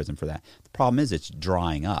guys in prison for that. The problem is it's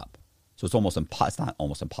drying up. So it's it's not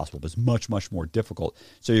almost impossible, but it's much, much more difficult.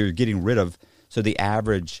 So you're getting rid of, so the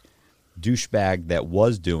average douchebag that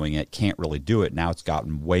was doing it can't really do it. Now it's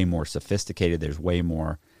gotten way more sophisticated. There's way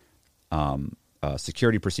more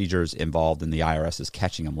security procedures involved, and the IRS is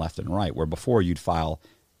catching them left and right. Where before you'd file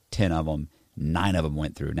 10 of them, 9 of them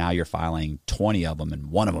went through. Now you're filing 20 of them,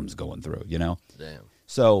 and 1 of them's going through, you know? Damn.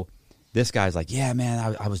 So this guy's like, yeah,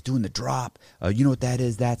 man, I was doing the drop. You know what that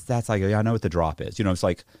is? That's like, yeah, I know what the drop is. You know, it's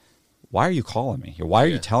like, why are you calling me? Why are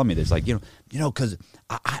you telling me this? Like, you know, because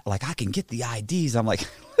I can get the IDs. I'm like,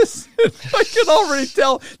 listen, I can already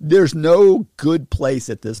tell there's no good place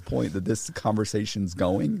at this point that this conversation's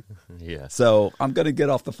going. Yeah. So I'm going to get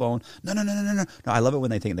off the phone. No. I love it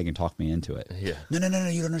when they think they can talk me into it. Yeah. No.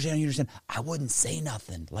 You don't understand. You understand. I wouldn't say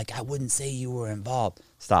nothing. Like, I wouldn't say you were involved.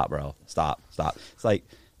 Stop, bro. Stop. It's like,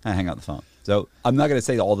 I hang up the phone. So I'm not going to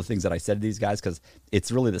say all the things that I said to these guys, because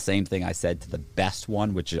it's really the same thing I said to the best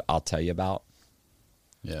one, which I'll tell you about.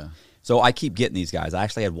 Yeah. So I keep getting these guys. I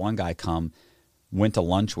actually had one guy come, went to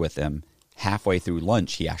lunch with him. Halfway through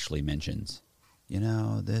lunch, he actually mentions, you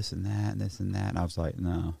know, this and that and this and that. And I was like,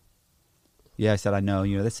 no. Yeah, I said, I know,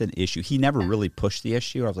 you know, that's an issue. He never really pushed the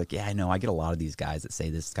issue. I was like, yeah, I know. I get a lot of these guys that say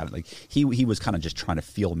this kind of like, he was kind of just trying to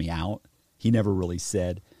feel me out. He never really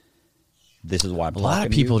said, this is why I'm talking to you. A lot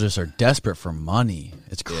of people just are desperate for money.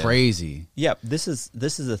 It's crazy. Yeah, this is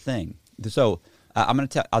the thing. So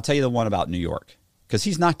I'll tell you the one about New York because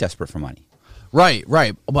he's not desperate for money. Right.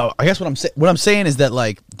 Well, I guess what I'm saying is that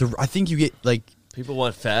like I think you get like People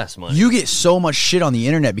want fast money. you get so much shit on the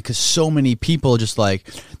internet because so many people just like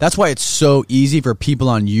that's why it's so easy for people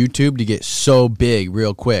on YouTube to get so big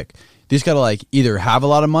real quick. They just gotta like either have a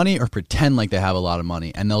lot of money or pretend like they have a lot of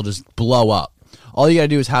money and they'll just blow up. All you gotta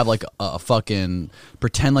do is have like a fucking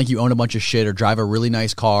pretend like you own a bunch of shit or drive a really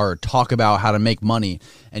nice car or talk about how to make money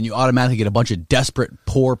and you automatically get a bunch of desperate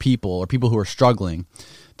poor people or people who are struggling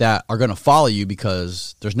that are gonna follow you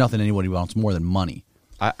because there's nothing anybody wants more than money.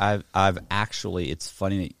 I've actually, it's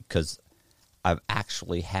funny because I've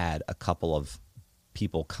actually had a couple of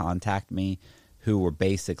people contact me who were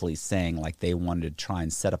basically saying like they wanted to try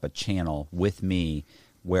and set up a channel with me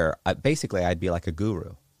where basically I'd be like a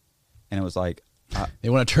guru. And it was like, They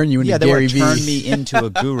want to turn you into they Gary want to Vee. turn me into a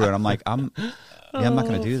guru. And I'm like, I'm not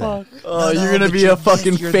going to do that. Oh, No, you're gonna but be you're a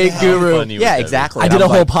fucking you're fake that. guru. Funny with Yeah, that. exactly. I did I'm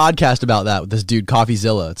a whole like, podcast about that with this dude,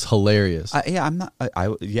 Coffeezilla. It's hilarious. I'm not.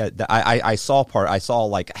 I saw part. I saw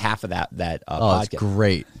like half of that Oh, podcast. it's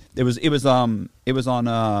great. It was on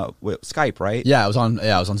Skype, right? Yeah, I was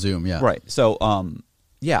on Zoom. Yeah, Right. So I'm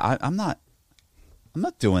not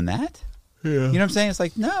doing that. Yeah. You know what I'm saying? It's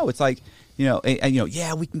like no. It's like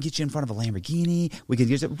yeah, we can get you in front of a Lamborghini. We can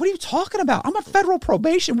get you. What are you talking about? I'm a federal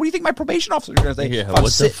probation. What do you think my probation officer is going to say? Yeah, I'm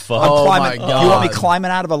what the fuck? Oh, climbing, my You want me God. climbing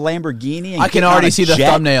out of a Lamborghini? And I can getting on already a see the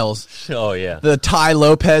jet? thumbnails. Oh yeah. The Ty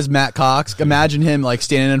Lopez, Matt Cox. Imagine him like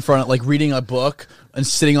standing in front, like reading a book and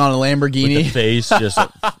sitting on a With the Lamborghini. face just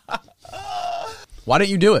Why don't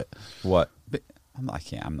you do it? What? But I'm not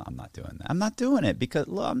doing that. I'm not doing it because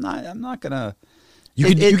look, I'm not gonna. You It-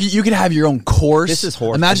 could it- you could have your own course. This is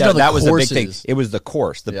horrible. Imagine all the that was courses. the big thing. It was the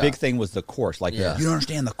course. The Yeah. big thing was the course. Like Yeah. you don't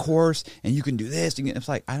understand the course, and you can do this. And it's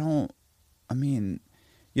like and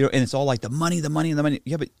it's all like the money.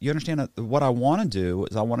 Yeah, but you understand that what I want to do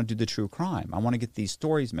is I want to do the true crime. I want to get these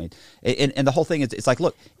stories made. And the whole thing is, it's like,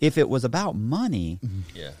 look, if it was about money,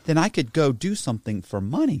 Yeah. then I could go do something for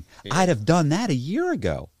money. Yeah. I'd have done that a year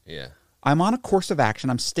ago. Yeah. I'm on a course of action.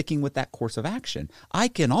 I'm sticking with that course of action. I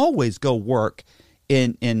can always go work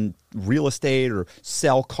in real estate or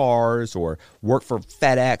sell cars or work for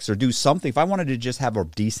FedEx or do something. If I wanted to just have a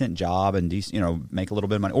decent job and make a little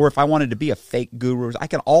bit of money, or if I wanted to be a fake guru, I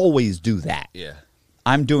can always do that. Yeah.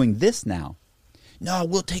 I'm doing this now. No,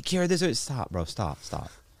 we'll take care of this. Stop, bro. Stop.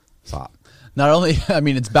 Not only, I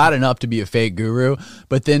mean, it's bad enough to be a fake guru,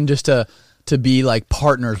 but then just to be like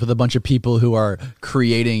partners with a bunch of people who are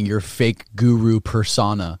creating your fake guru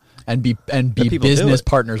persona and be people do business it.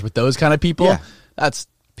 partners with those kind of people. Yeah. That's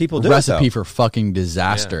People a do it, recipe though. for fucking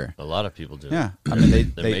disaster. Yeah. A lot of people do. Yeah. I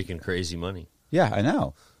mean, They're making crazy money. Yeah, I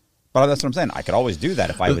know. But that's what I'm saying. I could always do that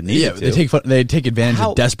if I would need Yeah, to. they take advantage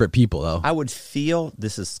How- of desperate people though. I would feel,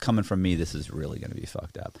 this is coming from me, this is really going to be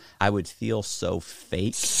fucked up. I would feel so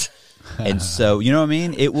fake. And so, you know what I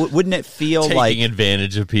mean? Wouldn't it feel Taking like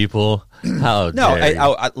advantage of people. How no? dare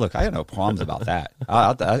you. Look, I have no problems about that.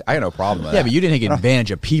 I have no problem with Yeah, that. but you didn't take advantage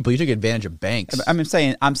of people. You took advantage of banks. I'm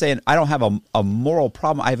saying I don't have a moral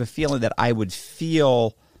problem. I have a feeling that I would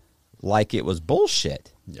feel like it was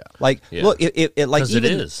bullshit. Yeah. Like Yeah. look, it like 'Cause it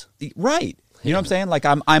even is. right. You know what I'm saying? Like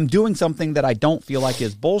I'm doing something that I don't feel like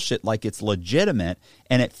is bullshit. Like it's legitimate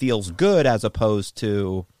and it feels good as opposed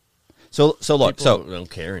to. So look. People don't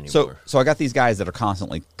care anymore. So I got these guys that are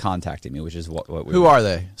constantly contacting me, which is what we Who are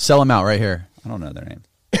they? Sell them out right here. I don't know their name.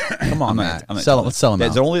 Come on, I'm Matt. gonna Sell them. Let's sell them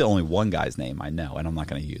There's out. only one guy's name I know, and I'm not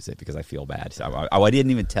going to use it because I feel bad. So I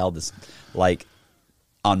didn't even tell this. Like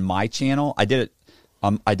on my channel, I did it.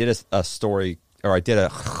 I did a story, or I did a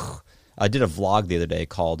vlog the other day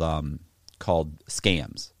called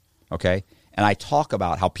Scams. Okay. And I talk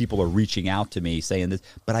about how people are reaching out to me saying this,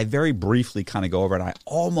 but I very briefly kind of go over and I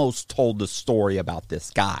almost told the story about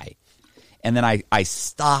this guy. And then I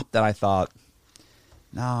stopped and I thought,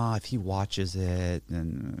 no, if he watches it,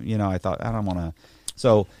 and I thought I don't want to.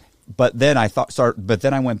 So, but then I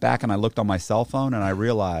went back and I looked on my cell phone and I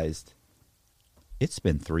realized it's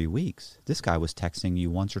been 3 weeks. This guy was texting you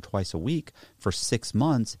once or twice a week for 6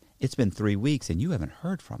 months. It's been 3 weeks and you haven't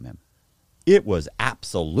heard from him. It was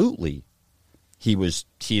absolutely. He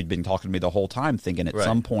had been talking to me the whole time thinking at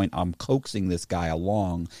some point I'm coaxing this guy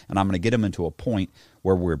along and I'm going to get him into a point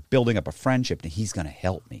where we're building up a friendship and he's going to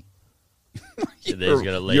help me.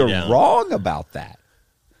 You're wrong about that.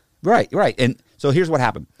 Right. And so here's what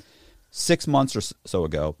happened. 6 months or so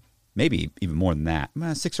ago, maybe even more than that,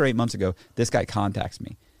 6 or 8 months ago, this guy contacts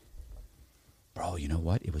me. Bro, you know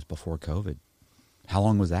what? It was before COVID. How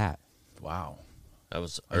long was that? Wow. That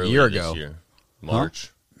was A early year this ago. year.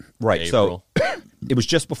 March. Right. April. So it was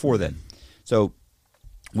just before then. So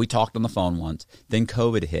We talked on the phone once. Then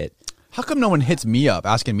COVID hit. How come no one hits me up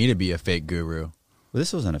asking me to be a fake guru? Well,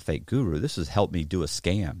 this wasn't a fake guru. This was help me do a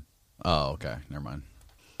scam. Oh, okay. Never mind.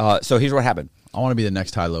 So here's what happened. I want to be the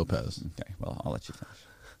next Ty Lopez. Okay, well, I'll let you finish.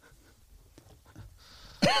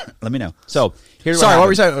 Let me know. So here's Sorry, what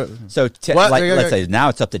were you happened. saying? So What? let's say now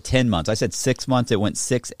it's up to 10 months. I said 6 months. It went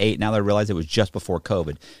 6, 8. Now I realized it was just before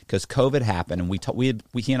COVID because COVID happened, and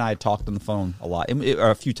he and I had talked on the phone a lot,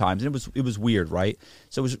 a few times, and it was weird, right?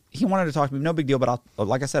 So he wanted to talk to me. No big deal, but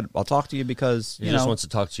like I said, I'll talk to you because He just wants to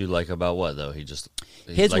talk to you like about what though? He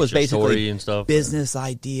his likes was your basically story and stuff, business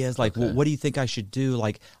ideas. Like, Okay. well, what do you think I should do?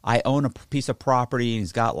 Like, I own a piece of property, and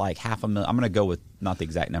he's got like $500,000. I'm going to go with not the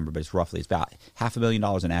exact number, but it's about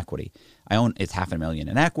 $500,000 in equity. It's $500,000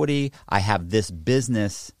 in equity. I have this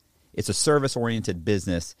business. It's a service-oriented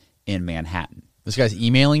business in Manhattan. This guy's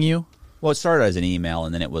emailing you? Well, it started as an email,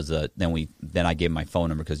 and then it was then I gave him my phone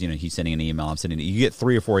number because he's sending an email. I'm sending. You get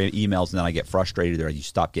 3 or 4 emails, and then I get frustrated, or you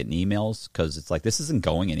stop getting emails because it's like this isn't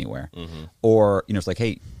going anywhere. Mm-hmm. Or it's like,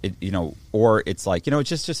 hey, or it's like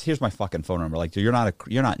it's just here's my fucking phone number. Like you're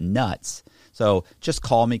not nuts. So just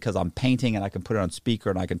call me because I'm painting, and I can put it on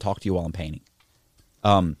speaker, and I can talk to you while I'm painting.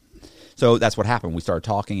 So that's what happened. We started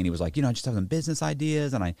talking, and he was like, I just have some business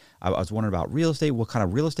ideas, and I was wondering about real estate. What kind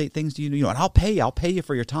of real estate things do you know? And I'll pay you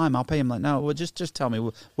for your time. I'll pay him. Like, no, well, just tell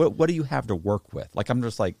me what do you have to work with? Like, I'm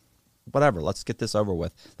just like, whatever. Let's get this over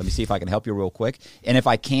with. Let me see if I can help you real quick. And if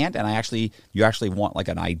I can't, and you actually want like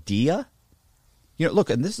an idea,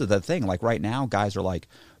 look. And this is the thing. Like right now, guys are like,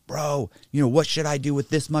 bro, what should I do with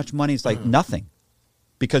this much money? It's like nothing,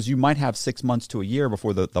 because you might have 6 months to a year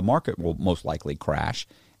before the market will most likely crash.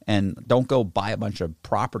 And don't go buy a bunch of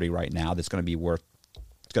property right now that's going to be worth,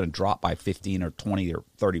 it's going to drop by 15 or 20 or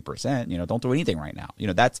 30%. Don't do anything right now.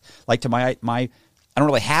 That's like to my I don't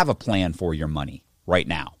really have a plan for your money right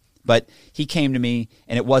now. But he came to me,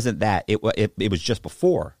 and it wasn't that. It was just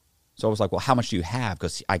before. So I was like, well, how much do you have?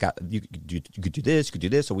 Because you could do this, you could do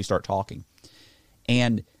this. So we start talking.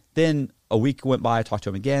 And then a week went by, I talked to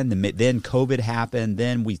him again. Then COVID happened.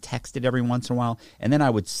 Then we texted every once in a while. And then I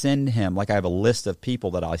would send him, like I have a list of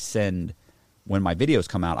people that I send when my videos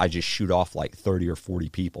come out. I just shoot off like 30 or 40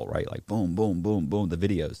 people, right? Like boom, boom, boom, boom, the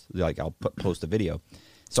videos. Like I'll post a video.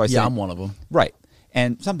 So I'm one of them. Right.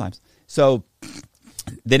 And sometimes. So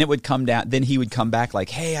then it would come down. Then he would come back like,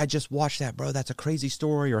 hey, I just watched that, bro. That's a crazy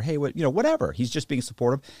story. Or hey, whatever. He's just being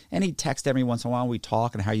supportive. And he'd text every once in a while. We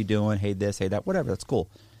talk and how you doing? Hey, this, hey, that, whatever. That's cool.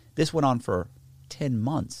 This went on for 10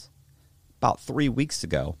 months. About 3 weeks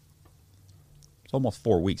ago, it's almost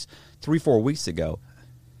 4 weeks, 3-4 weeks ago,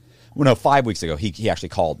 well, no, 5 weeks ago, he actually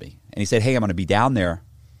called me. And he said, hey, I'm going to be down there.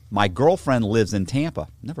 My girlfriend lives in Tampa.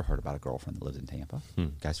 Never heard about a girlfriend that lives in Tampa.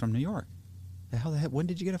 Guy's from New York. The hell, when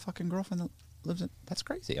did you get a fucking girlfriend that lives in? That's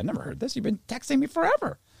crazy. I never heard this. You've been texting me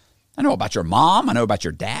forever. I know about your mom. I know about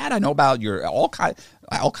your dad. I know about your all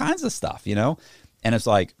kinds of stuff, And it's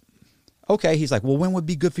like, okay, he's like, well, when would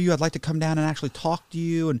be good for you? I'd like to come down and actually talk to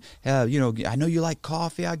you. And, I know you like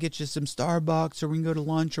coffee. I'll get you some Starbucks, or we can go to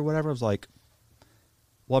lunch or whatever. I was like,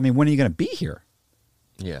 well, I mean, when are you going to be here?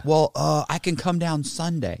 Yeah. Well, I can come down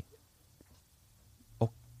Sunday.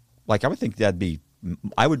 Oh, like I would think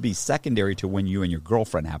I would be secondary to when you and your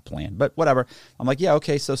girlfriend have planned. But whatever. I'm like, yeah,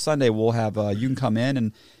 okay, so Sunday we'll have, you can come in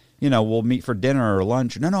and, we'll meet for dinner or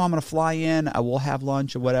lunch. No, I'm going to fly in. I will have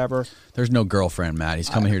lunch or whatever. There's no girlfriend, Matt. He's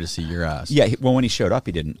coming here to see your ass. Yeah, well, when he showed up,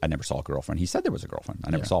 I never saw a girlfriend. He said there was a girlfriend.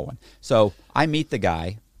 I never saw one. So I meet the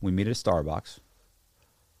guy. We meet at a Starbucks.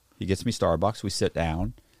 He gets me Starbucks. We sit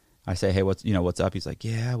down. I say, hey, what's up? He's like,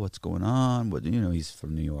 yeah, what's going on? He's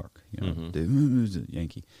from New York, he's a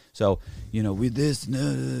Yankee. So, with this,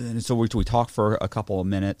 and so we talk for a couple of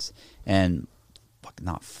minutes, and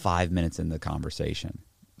not 5 minutes in the conversation,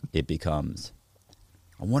 it becomes,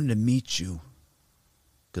 I wanted to meet you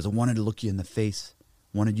because I wanted to look you in the face,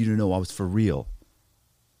 wanted you to know I was for real.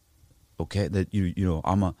 Okay, that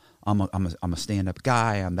I'm a stand-up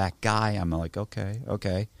guy. I'm that guy. I'm like, okay,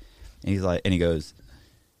 and he's like, and he goes.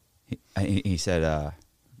 He said,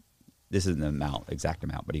 this isn't the exact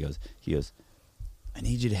amount, but he goes, I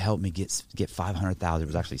need you to help me get $500,000. It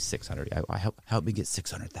was actually $600,000. Help me get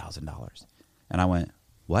 $600,000. And I went,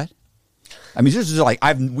 what? I mean, this is like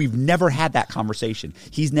we've never had that conversation.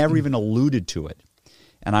 He's never even alluded to it.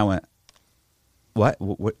 And I went, what?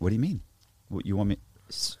 What do you mean? What, you want me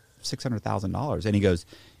 $600,000? And he goes,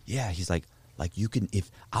 yeah. He's like you can, if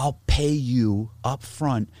I'll pay you up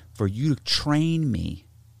front for you to train me.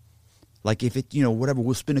 Like if it, whatever,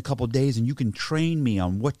 we'll spend a couple of days and you can train me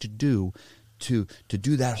on what to do to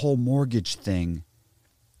do that whole mortgage thing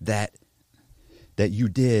that you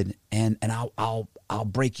did, and I'll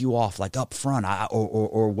break you off like up front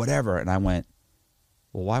or whatever. And I went,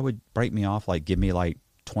 well, why would break me off? Like give me like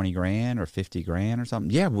 20 grand or 50 grand or something.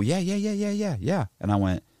 Yeah. Well, yeah. And I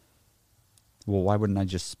went, well, why wouldn't I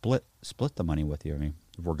just split the money with you? I mean,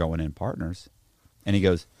 if we're going in partners. And he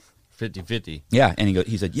goes, 50-50. yeah. And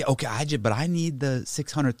he said, yeah, okay, but I need the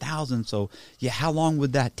 600,000. So yeah, how long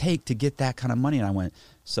would that take to get that kind of money? And I went,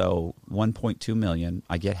 so 1.2 million,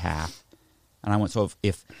 I get half. And I went, so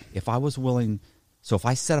if I was willing, so if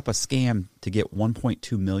I set up a scam to get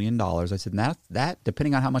 $1.2 million, I said, that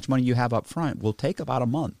depending on how much money you have up front, will take about a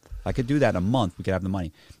month. If I could do that in a month, we could have the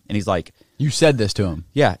money. And he's like, you said this to him.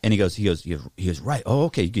 yeah. And he goes, right. Oh,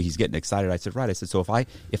 okay. He's getting excited. I said, right. I said, so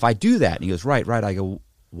if I do that, and he goes, right. I go,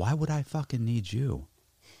 why would I fucking need you?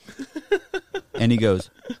 And he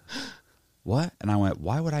goes, what? And I went,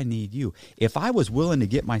 why would I need you? If I was willing to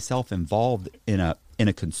get myself involved in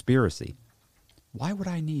a conspiracy, why would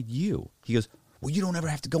I need you? He goes, well, you don't ever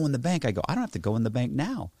have to go in the bank. I go, I don't have to go in the bank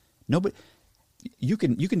now. Nobody, you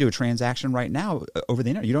can do a transaction right now over the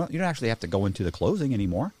internet. You don't actually have to go into the closing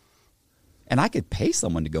anymore. And I could pay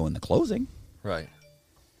someone to go in the closing. Right.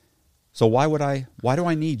 So why do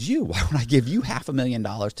I need you? Why would I give you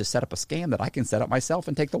 $500,000 to set up a scam that I can set up myself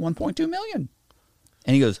and take the 1.2 million?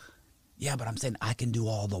 And he goes, yeah, but I'm saying I can do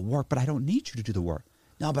all the work, but I don't need you to do the work.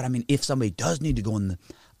 No, but I mean, if somebody does need to go in,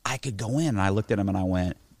 I could go in. And I looked at him and I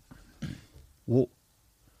went, well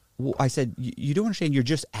I said, you don't understand. You're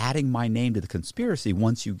just adding my name to the conspiracy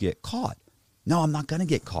once you get caught. No, I'm not going to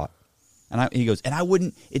get caught. And he goes, and I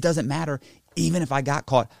wouldn't, it doesn't matter. Even if I got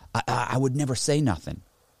caught, I would never say nothing.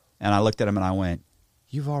 And I looked at him and I went,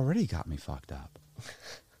 you've already got me fucked up.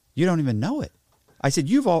 You don't even know it. I said,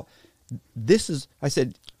 I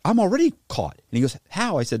said, I'm already caught. And he goes,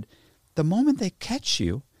 how? I said, the moment they catch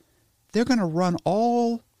you, they're going to run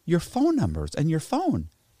all your phone numbers and your phone.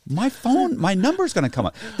 My number's going to come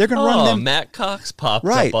up. They're going to run them. Matt Cox popped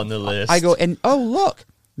right up on the list. I go, and look,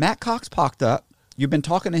 Matt Cox popped up. You've been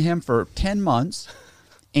talking to him for 10 months,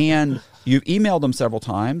 and you've emailed him several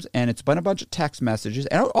times, and it's been a bunch of text messages.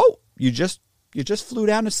 And you just flew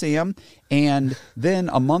down to see him, and then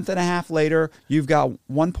a month and a half later, you've got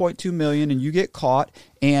 1.2 million, and you get caught,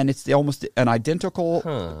 and it's almost an identical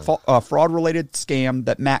fraud-related scam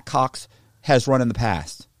that Matt Cox has run in the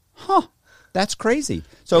past. That's crazy.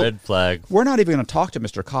 So red flag. We're not even going to talk to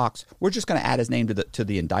Mr. Cox. We're just going to add his name to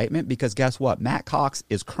the indictment because guess what? Matt Cox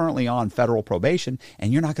is currently on federal probation,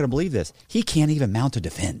 and you're not going to believe this. He can't even mount a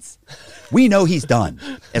defense. We know he's done.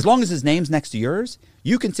 As long as his name's next to yours,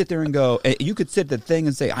 you can sit there and go, you could sit at the thing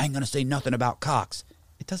and say, I ain't going to say nothing about Cox.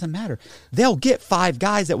 It doesn't matter. They'll get 5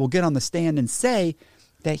 guys that will get on the stand and say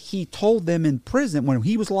that he told them in prison, when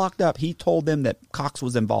he was locked up, he told them that Cox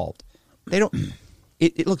was involved. They don't...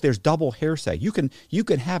 Look, there's double hearsay. You can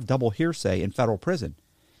have double hearsay in federal prison.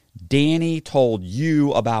 Danny told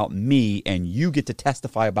you about me, and you get to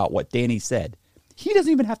testify about what Danny said. He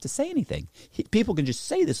doesn't even have to say anything. People can just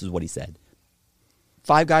say this is what he said.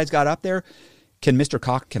 5 guys got up there. Can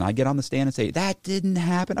I get on the stand and say, that didn't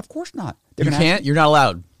happen? Of course not. You can't? You're not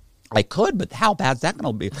allowed. I could, but how bad's that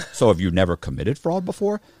going to be? So have you never committed fraud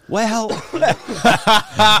before? Well,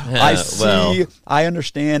 I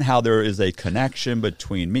understand how there is a connection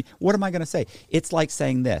between me. What am I going to say? It's like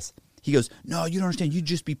saying this. He goes, no, you don't understand. You'd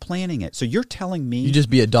just be planning it. So you're telling me. You just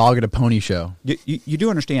be a dog at a pony show. You do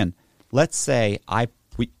understand. Let's say I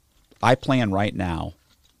plan right now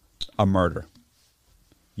a murder.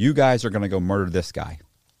 You guys are going to go murder this guy.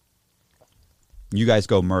 You guys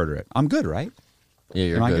go murder it. I'm good, right? Yeah,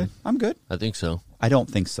 you're good. I'm good. I think so. I don't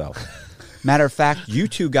think so. Matter of fact, you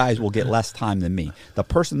 2 guys will get less time than me. The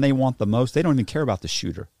person they want the most, they don't even care about the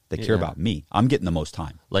shooter. They care about me. I'm getting the most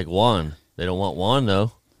time. Like Juan. They don't want Juan,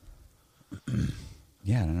 though.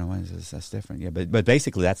 Yeah, I don't know. That's different. Yeah, but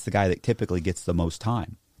basically, that's the guy that typically gets the most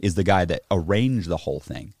time, is the guy that arranged the whole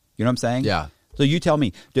thing. You know what I'm saying? Yeah. So you tell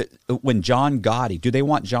me, when John Gotti, do they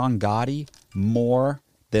want John Gotti more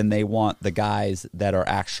than they want the guys that are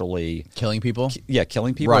actually killing people?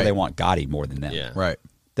 Killing people. Right. They want Gotti more than them. Yeah. Right.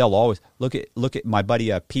 They'll always look at my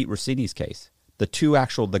buddy Pete Rossini's case.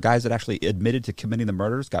 The guys that actually admitted to committing the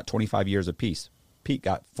murders got 25 years apiece. Pete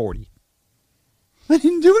got 40. I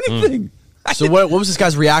didn't do anything. So what was this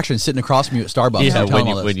guy's reaction sitting across from you at Starbucks? Yeah,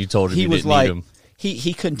 when you told him he you was didn't like, need him.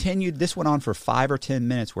 He continued. This went on for 5 or 10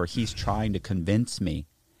 minutes where he's trying to convince me.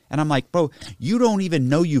 And I'm like, bro, you don't even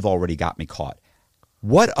know you've already got me caught.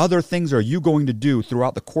 What other things are you going to do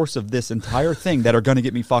throughout the course of this entire thing that are going to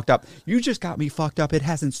get me fucked up? You just got me fucked up. It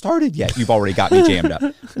hasn't started yet. You've already got me jammed up.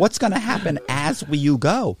 What's going to happen as you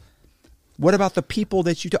go? What about the people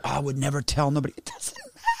that I would never tell nobody? It doesn't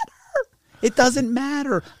matter. It doesn't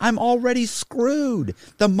matter. I'm already screwed.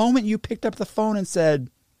 The moment you picked up the phone and said,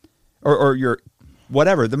 or your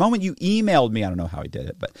whatever, the moment you emailed me, I don't know how he did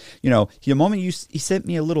it, but the moment he sent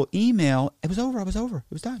me a little email, it was over. I was over.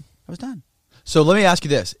 It was done. I was done. So let me ask you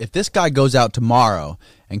this. If this guy goes out tomorrow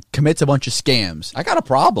and commits a bunch of scams, I got a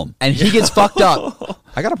problem. and he gets fucked up.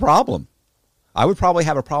 I got a problem. I would probably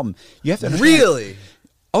have a problem. You have to understand. Really?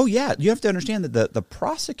 Oh, yeah. You have to understand that the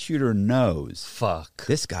prosecutor knows Fuck.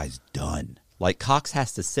 this guy's done. Like, Cox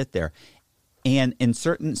has to sit there. And in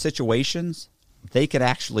certain situations, they could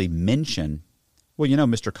actually mention, well,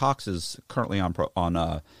 Mr. Cox is currently on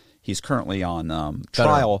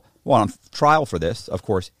trial. Well, on trial for this, of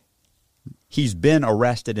course. He's been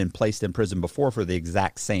arrested and placed in prison before for the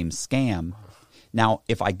exact same scam. Now,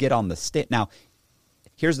 if I get on the stand, now,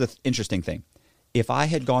 here's the interesting thing. If I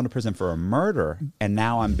had gone to prison for a murder and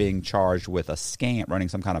now I'm being charged with a scam, running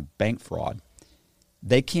some kind of bank fraud,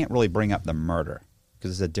 they can't really bring up the murder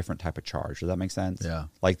because it's a different type of charge. Does that make sense? Yeah.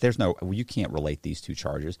 Like, you can't relate these two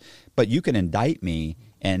charges. But you can indict me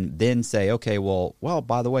and then say, okay, well,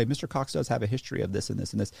 by the way, Mr. Cox does have a history of this and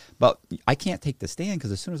this and this. But I can't take the stand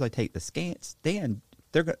because as soon as I take the stand,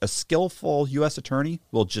 a skillful U.S. attorney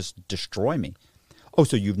will just destroy me. Oh,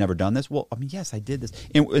 so you've never done this? Well, I mean, yes, I did this.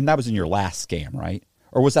 And that was in your last scam, right?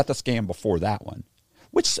 Or was that the scam before that one?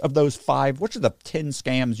 Which of those 5, which of the 10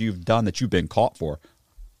 scams you've done that you've been caught for?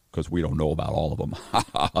 Because we don't know about all of them.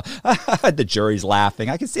 The jury's laughing.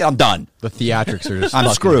 I can see it. I'm done. The theatrics are just I'm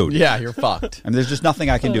fucking- screwed. Yeah, you're fucked. I mean, there's just nothing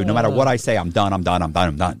I can do. No matter what I say, I'm done. I'm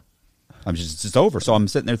just it's over. So I'm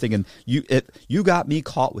sitting there thinking, you got me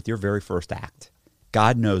caught with your very first act.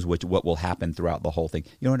 God knows what will happen throughout the whole thing.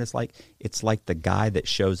 You know what it's like? It's like the guy that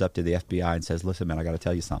shows up to the FBI and says, listen, man, I got to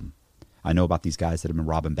tell you something. I know about these guys that have been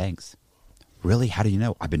robbing banks. Really? How do you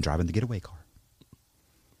know? I've been driving the getaway car.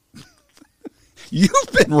 You've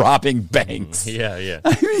been robbing banks. Yeah, yeah. I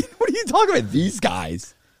mean, what are you talking about? These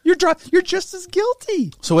guys. You're just as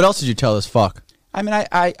guilty. So what else did you tell this fuck? I mean,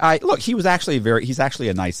 I look, he's actually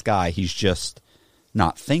a nice guy. He's just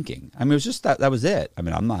not thinking. I mean, it was just that was it. I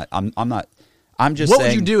mean, I'm just What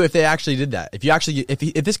saying. would you do if they actually did that?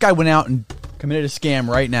 If this guy went out and committed a scam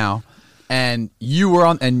right now, and you were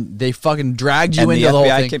on, and they fucking dragged you And into the the whole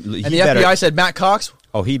FBI thing, came- he and the better- FBI said, Matt Cox,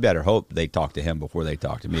 Oh, he better hope they talk to him before they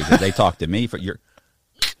talk to me, because they talk to me for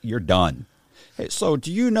you're done. Hey, so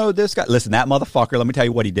do you know this guy? Listen, that motherfucker, let me tell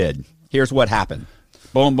you what he did. Here's what happened.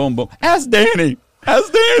 Boom, boom, boom. Ask Danny.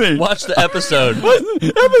 Watch the episode.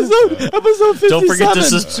 episode 57. Don't forget to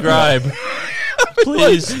subscribe.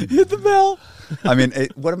 Please. Hit the bell. I mean,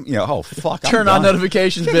 oh, fuck. I'm turn on done.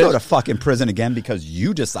 notifications, Can't go bitch. to fucking prison again because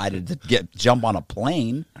you decided to jump on a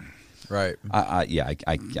plane. Right.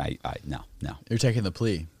 No. You're taking the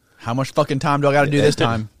plea. How much fucking time do I got to do this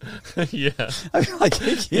time? Yeah. I mean, like, I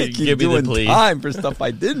can't keep Give me the doing plea. time for stuff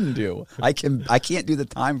I didn't do. I can't do the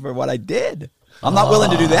time for what I did. I'm not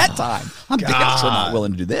willing to do that time. I'm damn sure not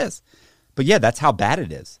willing to do this. But yeah, that's how bad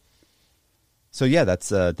it is. So yeah,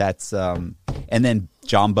 that's and then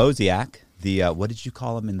John Boziak, the what did you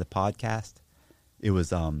call him in the podcast? It was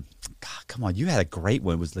God, come on, you had a great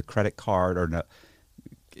one. It was the credit card or no,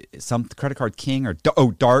 some credit card king or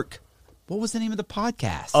dark. What was the name of the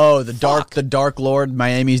podcast? Oh, the Dark Lord,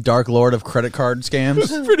 Miami's Dark Lord of credit card scams.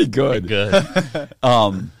 It's pretty good. Good.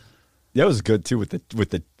 That was good too with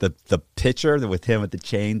the picture with him with the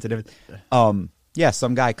chains and everything. Yeah,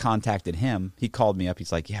 some guy contacted him. He called me up.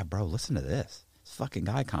 He's like, "Yeah, bro, listen to this. This fucking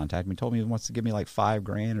guy contacted me. Told me he wants to give me like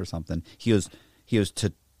 $5,000 or something. He was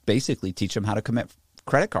to basically teach him how to commit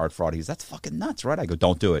credit card fraud." He goes, "That's fucking nuts, right?" I go,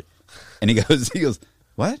 "Don't do it." And he goes,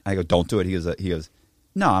 "What?" I go, "Don't do it." He goes,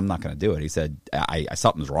 "No, I'm not going to do it." He said, "I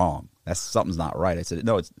something's wrong. Something's not right." I said,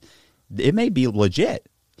 "No, it may be legit.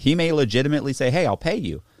 He may legitimately say, 'Hey, I'll pay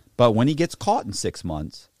you.' But when he gets caught in 6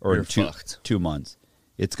 months or You're in fucked. 2 months,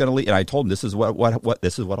 it's going to lead." And I told him, "This is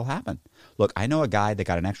what'll happen." Look, I know a guy that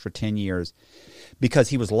got an extra 10 years because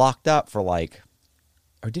he was locked up for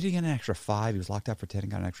or did he get an extra 5? He was locked up for 10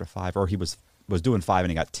 and got an extra 5, or he was doing 5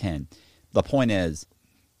 and he got 10. The point is,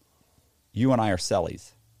 you and I are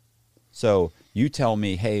sellies. So you tell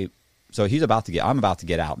me, hey, so I'm about to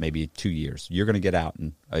get out maybe 2 years. You're going to get out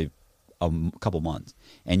in a couple months.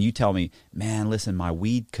 And you tell me, man, listen, my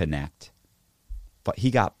weed connect. But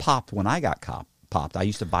he got popped when I got popped. I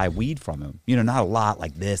used to buy weed from him. Not a lot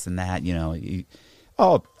like this and that, you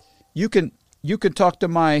can talk to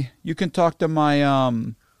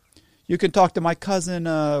my cousin,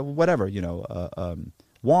 whatever,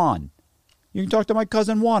 Juan. You can talk to my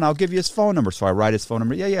cousin Juan. I'll give you his phone number. So I write his phone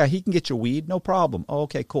number. Yeah, he can get you weed. No problem. Oh,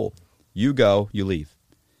 okay, cool. You go, you leave.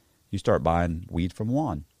 You start buying weed from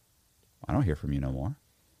Juan. I don't hear from you no more.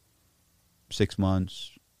 6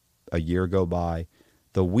 months, a year go by,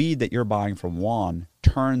 the weed that you're buying from Juan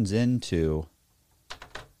turns into,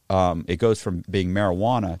 it goes from being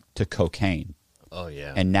marijuana to cocaine. Oh,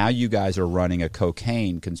 yeah. And now you guys are running a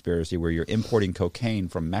cocaine conspiracy where you're importing cocaine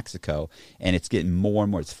from Mexico, and it's getting more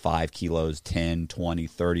and more. It's 5 kilos, 10, 20,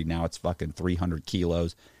 30. Now it's fucking 300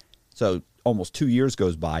 kilos. So almost 2 years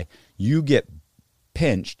goes by. You get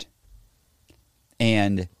pinched,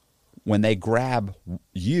 and when they grab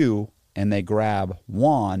you and they grab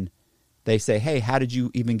Juan, they say, hey, how did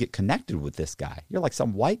you even get connected with this guy? You're like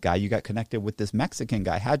some white guy. You got connected with this Mexican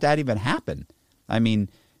guy. How'd that even happen? I mean,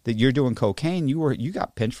 that you're doing cocaine, you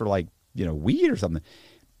got pinched for like, weed or something.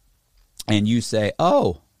 And you say,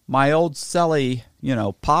 oh, my old celly,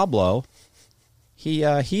 Pablo,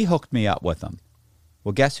 he hooked me up with him.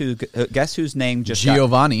 Well, guess whose name just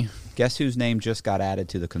Giovanni. Guess whose name just got added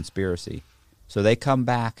to the conspiracy? So they come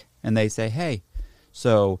back and they say, hey,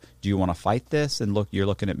 so do you want to fight this? And look, you're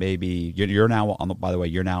looking at maybe you're now on. By the way,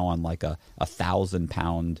 you're now on like a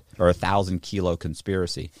 1,000-pound or 1,000-kilo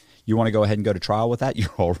conspiracy. You want to go ahead and go to trial with that?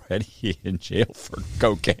 You're already in jail for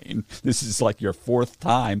cocaine. This is like your 4th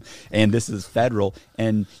time, and this is federal.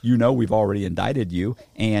 And we've already indicted you,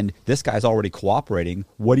 and this guy's already cooperating.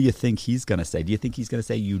 What do you think he's going to say? Do you think he's going to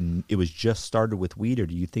say it was just started with weed, or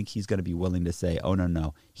do you think he's going to be willing to say, oh,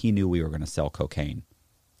 no, he knew we were going to sell cocaine.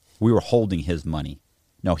 We were holding his money.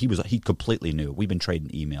 No, he completely knew. We've been trading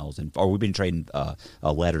emails or we've been trading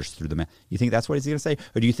letters through the mail. You think that's what he's going to say,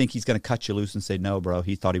 or do you think he's going to cut you loose and say, "No, bro,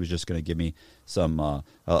 he thought he was just going to give me some a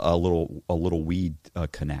little weed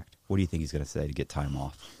connect"? What do you think he's going to say to get time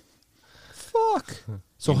off? Fuck.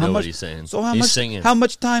 So how much? What he's saying. So how he's much? Singing. How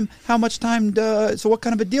much time? How much time? So what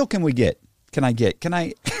kind of a deal can we get? Can I get? Can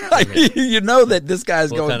I? That this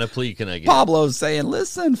guy's what going. What kind of plea can I get? Pablo's saying,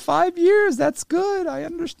 "Listen, 5 years. That's good. I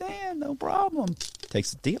understand. No problem."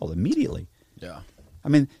 Takes the deal immediately. Yeah. I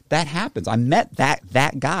mean, that happens. I met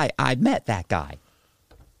that guy.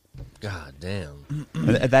 God damn.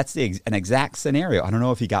 That's an exact scenario. I don't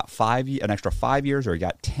know if he got an extra 5 years, or he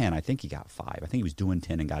got 10. I think he got 5. I think he was doing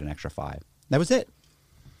 10 and got an extra 5. That was it.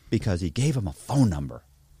 Because he gave him a phone number.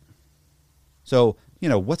 So,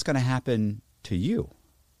 what's going to happen to you?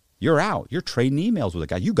 You're out. You're trading emails with a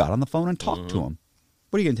guy. You got on the phone and talked to him.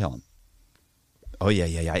 What are you going to tell him? Oh,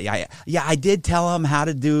 yeah. I did tell him how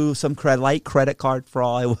to do some light credit card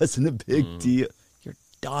fraud. It wasn't a big deal. You're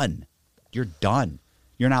done. You're done.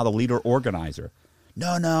 You're now the leader organizer.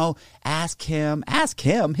 No. Ask him.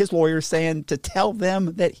 His lawyer's saying to tell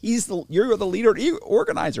them that you're the leader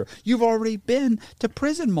organizer. You've already been to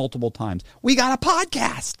prison multiple times. We got a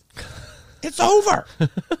podcast. It's over.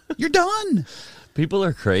 You're done. People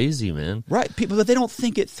are crazy, man. Right. People, but they don't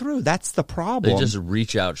think it through. That's the problem. They just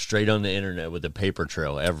reach out straight on the internet with a paper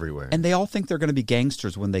trail everywhere. And they all think they're going to be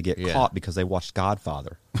gangsters when they get caught because they watched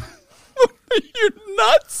Godfather. You're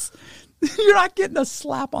nuts. You're not getting a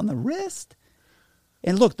slap on the wrist.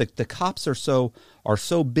 And look, the cops are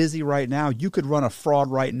so busy right now. You could run a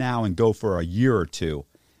fraud right now and go for a year or two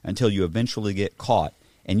until you eventually get caught.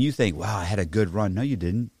 And you think, wow, I had a good run. No, you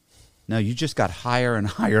didn't. No, you just got higher and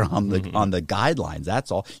higher on the guidelines.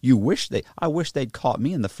 That's all. I wish they'd caught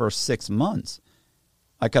me in the first 6 months.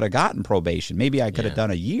 I could have gotten probation. Maybe I could have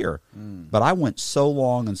done a year. But I went so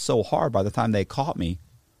long and so hard by the time they caught me.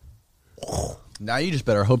 Now you just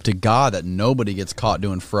better hope to God that nobody gets caught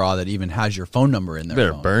doing fraud that even has your phone number in their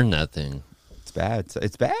better phone. burn that thing. It's bad.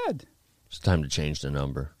 It's bad. It's time to change the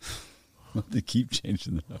number. They keep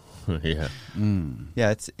changing the number. Yeah.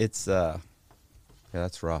 Yeah,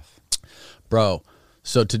 that's rough. Bro,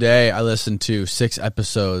 so today I listened to 6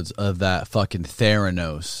 episodes of that fucking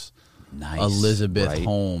Theranos, Elizabeth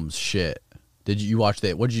Holmes shit. Did you watch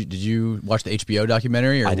that? Did you watch the HBO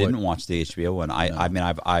documentary? Or I didn't watch the HBO one. I mean,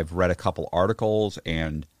 I've read a couple articles,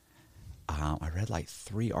 and I read like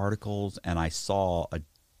 3 articles, and I've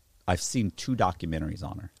seen 2 documentaries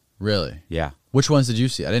on her. Really? Yeah. Which ones did you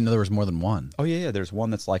see? I didn't know there was more than one. Oh yeah. There's one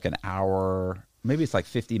that's like an hour. Maybe it's like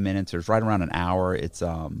 50 minutes. Or it's right around an hour. It's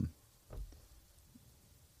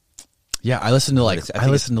Yeah, I listened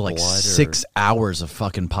to 6 hours of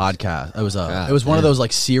fucking podcast. It was one of those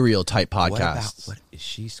like serial type podcasts.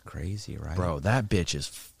 She's crazy, right? Bro, that bitch is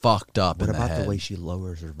fucked up. What in about the head. the way she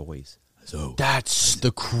lowers her voice? So That's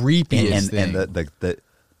the creepiest thing. And the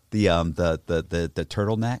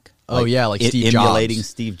turtleneck. Oh, yeah, like Steve emulating Jobs.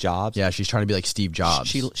 Steve Jobs. Yeah, she's trying to be like Steve Jobs.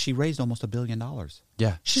 She raised almost $1 billion.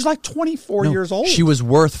 Yeah. She's like 24 years old. She was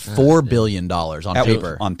worth $4 billion on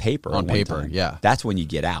paper. On paper. On one paper, time. yeah. That's when you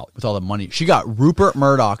get out. With all the money. She got Rupert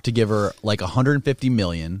Murdoch to give her like $150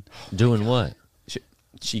 million. Doing what?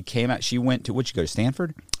 She came out. She went to, what'd she go to,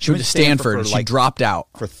 Stanford? She went to Stanford. She dropped out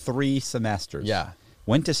for 3 semesters. Yeah.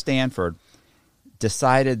 Went to Stanford,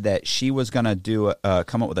 decided that she was going to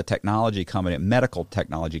come up with a technology company, a medical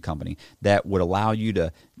technology company, that would allow you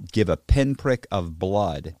to give a pinprick of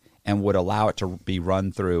blood and would allow it to be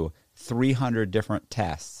run through 300 different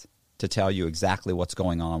tests to tell you exactly what's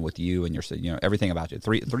going on with you and your, everything about you.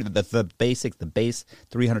 The base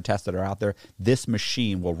 300 tests that are out there, this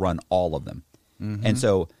machine will run all of them. Mm-hmm. And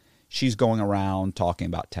so she's going around talking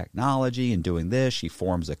about technology and doing this. She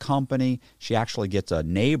forms a company. She actually gets a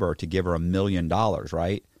neighbor to give her $1 million,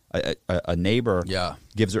 right? A neighbor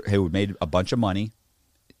gives her, who made a bunch of money,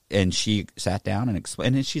 and she sat down and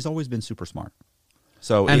explained. And she's always been super smart.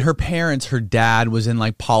 So her parents, her dad was in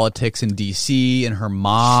like politics in D.C. and her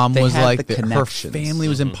mom was like her family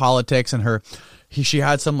was in politics, and she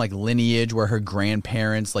had some like lineage where her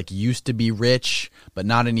grandparents like used to be rich but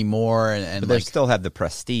not anymore, and they like, still have the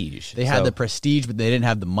prestige. They had the prestige, but they didn't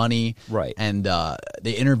have the money. Right. And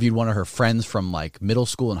they interviewed one of her friends from like middle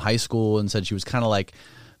school and high school and said she was kind of like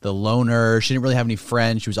the loner. She didn't really have any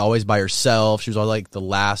friends. She was always by herself. She was always like the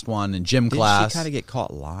last one in gym class. Did she kind of get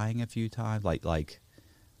caught lying a few times,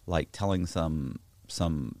 like telling some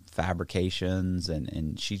fabrications,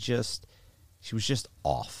 and she was just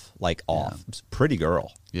off. Pretty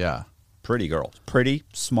girl. Yeah. Pretty girl. Pretty,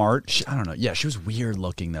 smart. I don't know. Yeah, she was weird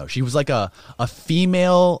looking though. She was like a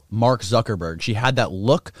female Mark Zuckerberg. She had that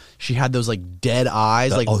look. She had those like dead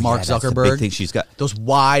eyes Mark Zuckerberg. That's the big thing. She's got those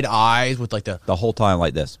wide eyes with like the whole time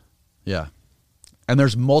like this. Yeah. And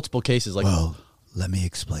there's multiple cases like, well, let me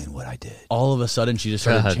explain what I did. All of a sudden she just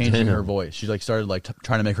started changing her voice. She like started like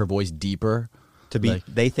trying to make her voice deeper. To be, like,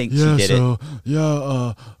 they think she did it.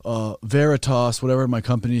 Yeah, Veritas, whatever my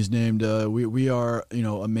company's named. We are,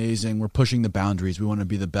 amazing. We're pushing the boundaries. We want to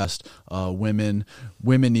be the best. Women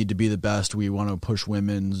need to be the best. We want to push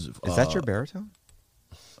women's. Is that your baritone?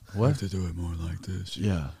 What? I have to do it more like this.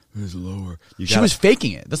 Yeah. It's lower. She was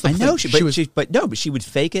faking it. That's the I know. thing. But she would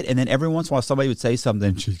fake it, and then every once in a while somebody would say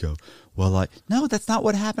something, she'd go, "Well, no, that's not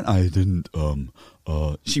what happened. I didn't."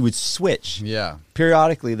 She would switch. Yeah.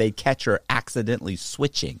 Periodically, they'd catch her accidentally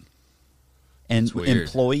switching, and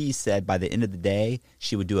employees said by the end of the day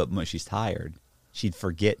she would do it when she's tired. She'd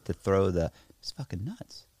forget to throw it's fucking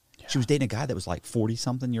nuts. She was dating a guy that was like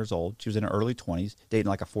 40-something years old. She was in her early 20s, dating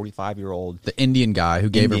like a 45-year-old. The Indian guy who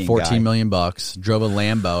gave her $14 million, drove a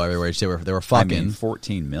Lambo everywhere. They were fucking. I mean,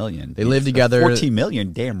 $14 million. They lived together. $14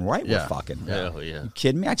 million, damn right we're fucking. Hell yeah. You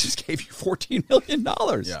kidding me? I just gave you $14 million.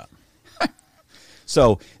 Yeah.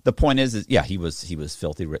 So the point is he was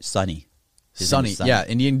filthy rich. Sonny. Sonny. Yeah,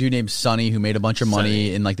 Indian dude named Sonny who made a bunch of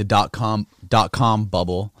money in like the dot-com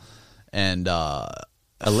bubble. And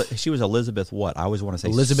she was Elizabeth what? I always want to say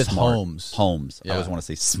Elizabeth smart. Holmes. Yeah. I always want to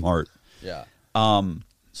say smart. Yeah.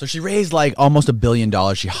 So she raised like almost $1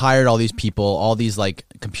 billion. She hired all these people, all these like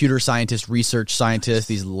computer scientists, research scientists,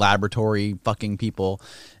 these laboratory fucking people.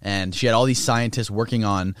 And she had all these scientists working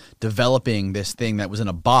on developing this thing that was in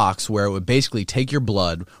a box where it would basically take your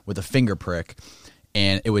blood with a finger prick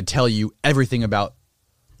and it would tell you everything about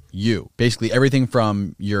you. Basically everything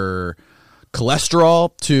from your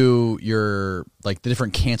cholesterol to your like the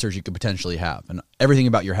different cancers you could potentially have and everything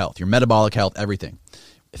about your health, your metabolic health, everything.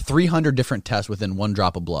 300 different tests within one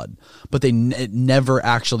drop of blood, but it never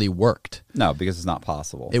actually worked. No, because it's not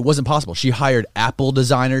possible. It wasn't possible. She hired Apple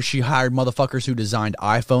designers. She hired motherfuckers who designed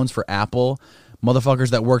iPhones for Apple,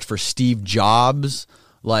 motherfuckers that worked for Steve Jobs.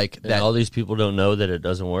 And all these people don't know that it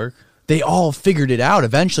doesn't work? They all figured it out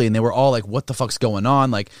eventually, and they were all like, what the fuck's going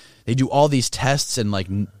on? Like, they do all these tests, and like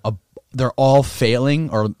they're all failing,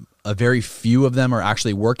 or a very few of them are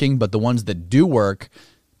actually working, but the ones that do work,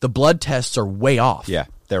 the blood tests are way off. Yeah.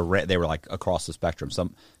 They were like across the spectrum.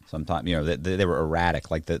 Sometimes they were erratic.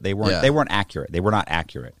 Like they weren't accurate. They were not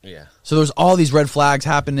accurate. Yeah. So there's all these red flags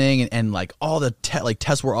happening, and like all the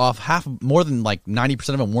tests were off. More than like 90%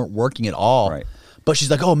 of them weren't working at all. Right. But she's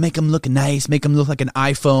like, oh, make them look nice, make them look like an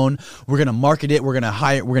iPhone. We're gonna market it. We're gonna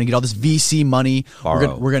hire. We're gonna get all this VC money. We're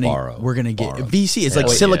gonna get VC. It's like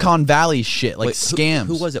Silicon Valley shit, like scams.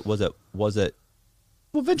 Who was it? Was it?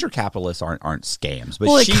 Well, venture capitalists aren't scams,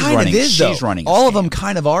 but it kind of is, she's running. All of them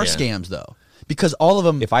kind of are scams, though, because all of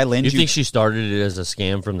them. If I lend you think she started it as a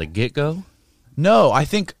scam from the get-go? No, I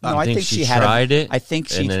think I think she tried it. I think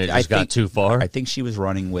she, and then it just got too far. I think she was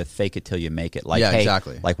running with fake it till you make it. Like, yeah, hey,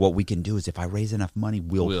 exactly. Like what we can do is if I raise enough money,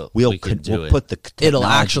 we'll put the technology. It'll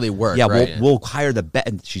actually work. Yeah, right? we'll hire the best.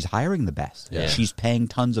 And she's hiring the best. Yeah. She's paying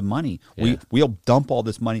tons of money. Yeah. We'll dump all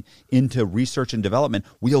this money into research and development.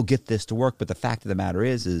 We'll get this to work. But the fact of the matter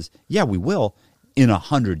is yeah, we will in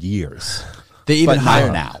 100 years. They even But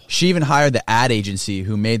hired now. She even hired the ad agency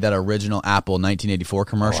who made that original Apple 1984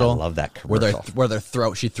 commercial. Oh, I love that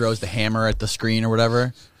commercial. She throws the hammer at the screen or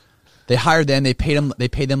whatever. They hired them. They paid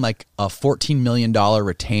them like a $14 million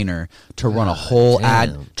retainer to run a whole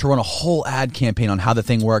ad campaign on how the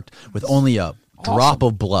thing worked with only a drop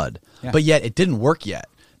of blood. Yeah. But yet it didn't work yet.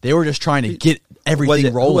 They were just trying to get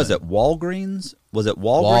everything rolling. Who was it? Walgreens? Was it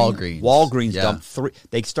Walgreens. Walgreens? Walgreens Yeah. dumped three.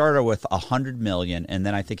 They started with $100 million, and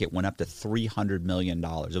then I think it went up to $300 million. It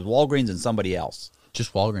was Walgreens and somebody else.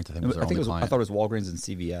 Just Walgreens, I think, was their only client. I thought it was Walgreens and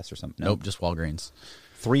CVS or something. Nope, just Walgreens.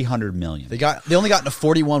 $300 million. They only got into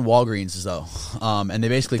 41 Walgreens though, and they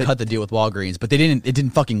basically cut the deal with Walgreens, but it didn't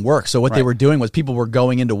fucking work. So what they Right. were doing was people were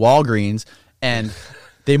going into Walgreens and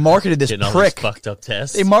they marketed this Getting all prick. these fucked up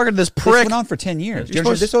tests. They marketed this This prick. went on for 10 years. You're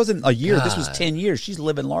supposed- This wasn't a year. This was God. 10 years. She's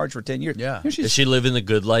living large for 10 years. Yeah. You know, she's- Is she living the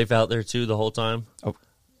good life out there too the whole time?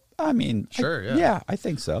 I mean, Sure, yeah. I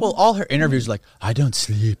think so. Well, all her interviews are like, I don't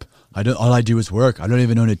sleep. All I do is work. I don't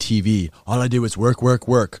even own a TV. All I do is work, work,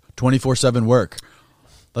 work. 24/7 work.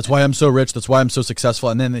 That's why I'm so rich. That's why I'm so successful.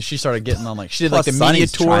 And then she started getting on like she did Plus, like the media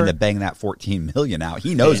Sonny's tour. trying to bang that $14 million out.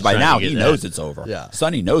 He knows He's by trying now. to get He that. knows it's over. Yeah.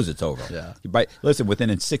 Sonny knows it's over. Yeah. But listen,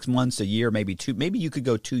 within 6 months, a year, maybe two. Maybe you could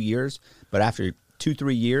go 2 years, but after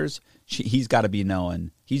 2-3 years, he's got to be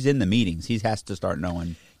knowing. He's in the meetings. He has to start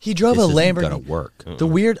knowing. He drove this a isn't Lamborghini. Gonna work.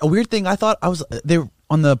 A weird thing. I thought they were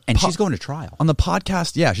on the And she's going to trial. on the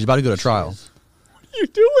podcast. Yeah, she's about to go to trial. What are you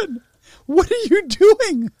doing? What are you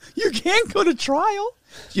doing? You can't go to trial.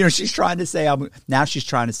 You know, she's trying to say. She's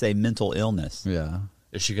trying to say mental illness. Yeah.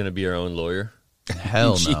 Is she going to be her own lawyer?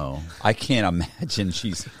 Hell She- no. I can't imagine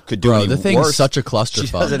she's could do Bro, any the thing's worse. such a clusterfuck.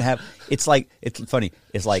 She doesn't have. It's funny.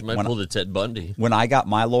 It's like She might when, pull the Ted Bundy. when I got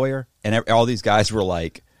my lawyer, and all these guys were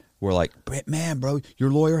like, man, bro,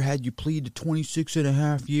 your lawyer had you plead to 26 and a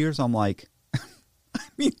half years. I'm like, I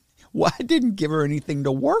mean, well, I didn't give her anything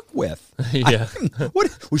to work with. Yeah. Well,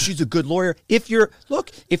 she's a good lawyer. If you're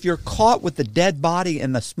caught with the dead body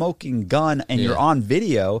and the smoking gun and you're Yeah. on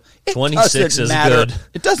video, it 26 doesn't is matter. good.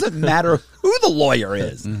 It doesn't matter who the lawyer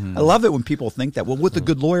is. Mm-hmm. I love it when people think that. Well, with a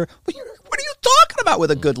good lawyer, what are you talking about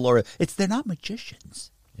with a good lawyer? They're not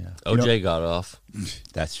magicians. OJ got off.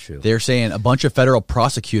 That's true. They're saying a bunch of federal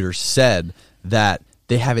prosecutors said that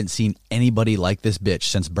they haven't seen anybody like this bitch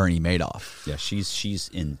since Bernie Madoff. Yeah, she's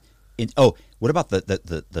in. Oh, what about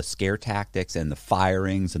the scare tactics and the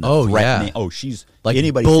firings and the Oh, threatening? yeah. Oh, she's Like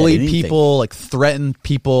anybody bully said anything. people, like threaten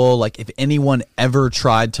people. Like if anyone ever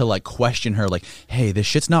tried to like question her, like, hey, this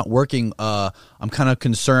shit's not working. I'm kind of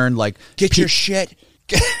concerned. Like, Get your shit.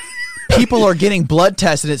 people are getting blood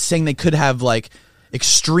tests and it's saying they could have like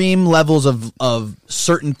extreme levels of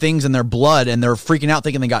certain things in their blood and they're freaking out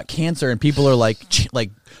thinking they got cancer and people are like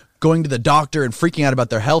going to the doctor and freaking out about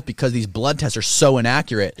their health because these blood tests are so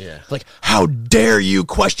inaccurate. Yeah. Like, how dare you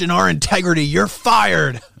question our integrity? You're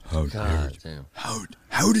fired. Oh, God damn.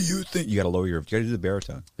 how do you think you got to lower your? You got to do the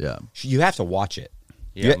baritone. Yeah. You have to watch it.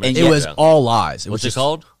 Yeah, and It was all lies. What's was it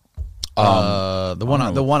called? The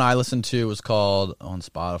one I listened to was called on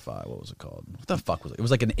Spotify. What was it called? What the fuck was it? It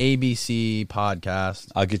was like an ABC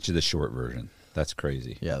podcast. I'll get you the short version. That's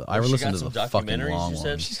crazy. Yeah, I Well, she listened got to the some fucking documentaries, long you one.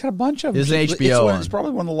 said? She's got a bunch of them. It's an She- HBO one. It's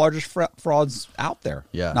probably one of the largest frauds out there.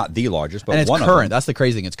 Yeah. Not the largest, but And it's one of current. them. That's the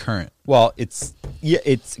crazy thing. It's current. Well, it's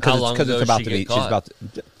How long because ago it's about did to she be. get She's caught? about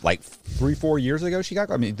to, like 3-4 years ago. She got.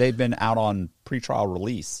 I mean, they've been out on pretrial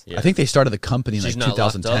release. Yeah. I think they started the company in She's like not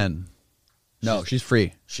locked 2010. No, she's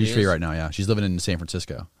free. She She's free is? right now. Yeah, she's living in San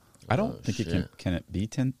Francisco. I don't think it can. shit. Can it be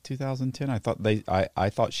 2010? I thought I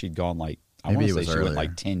thought she'd gone like. I Maybe want it to say was she went earlier.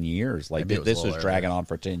 like 10 years. Like Maybe it was a this little was dragging earlier. on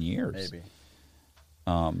for 10 years.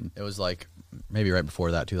 It was like maybe right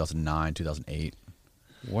before that, 2009, 2008.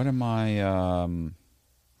 What am I?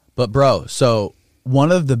 But bro, so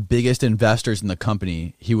one of the biggest investors in the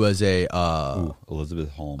company, he was a Elizabeth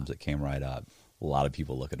Holmes. It came right up. A lot of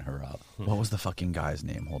people looking her up. what was the fucking guy's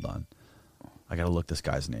name? Hold on, I gotta look this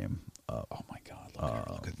guy's name up. Oh my God! Look at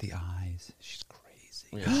her. Look at the eyes. She's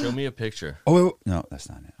crazy. Yeah, show me a picture. Oh wait, no, that's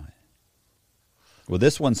not it. Well,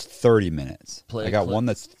 this one's 30 minutes. Play I a got clip. one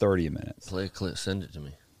that's 30 minutes. Play a clip. Send it to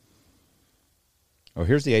me. Oh,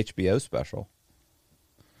 here's the HBO special.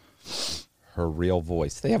 Her real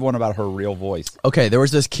voice. They have one about her real voice. Okay, there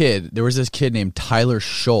was this kid named Tyler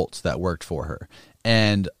Schultz that worked for her,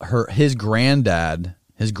 and his grandpa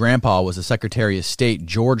was the Secretary of State,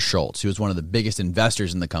 George Schultz, who was one of the biggest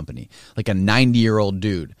investors in the company, like a 90-year-old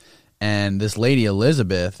dude. And this lady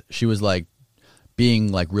Elizabeth, she was like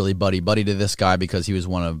being like really buddy to this guy because he was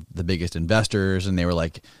one of the biggest investors, and they were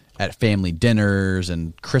like at family dinners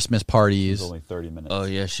and Christmas It parties. was only 30 minutes. Oh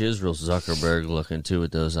yeah, she is real Zuckerberg looking too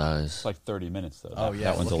with those eyes. It's like 30 minutes, though. Oh, That- yeah,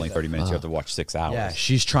 That one's look only at 30 minutes. You have to watch 6 hours. Yeah,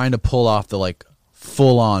 she's trying to pull off the like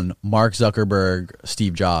full on Mark Zuckerberg,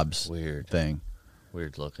 Steve Jobs Weird. thing.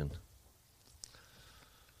 Weird looking.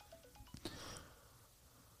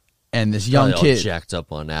 And this young Probably all kid, jacked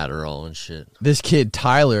up on Adderall and shit. this kid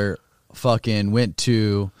Tyler, fucking went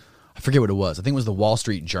to, I forget what it was. I think it was the Wall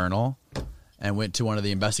Street Journal, and went to one of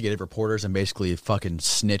the investigative reporters and basically fucking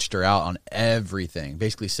snitched her out on everything.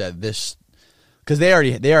 Basically said this, because they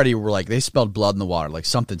already were like, they spelled blood in the water, like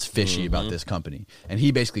something's fishy about this company, and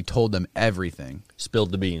he basically told them everything,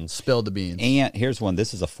 Spilled the beans. spilled the beans. And here's one.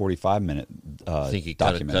 This is a 45-minute I think he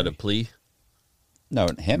cut documentary. a plea. No,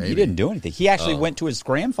 him. Maybe. He didn't do anything. He actually went to his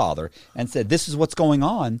grandfather and said, "This is what's going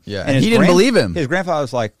on." Yeah, and and his he didn't believe him. His grandfather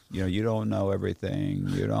was like, "You don't know everything.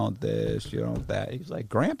 You don't this. You don't that." He's like,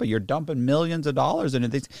 "Grandpa, you're dumping millions of dollars into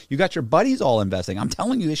this. You got your buddies all investing. I'm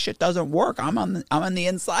telling you, this shit doesn't work. I'm on the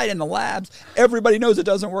inside in the labs. Everybody knows it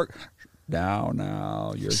doesn't work."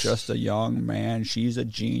 Now, you're just a young man. She's a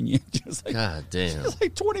genius. Just like, God damn. she's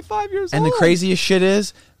like 25 years And old. the craziest shit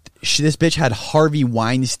is, this bitch had Harvey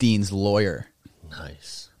Weinstein's lawyer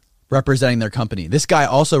Nice. representing their company. This guy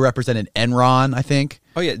also represented Enron, I think.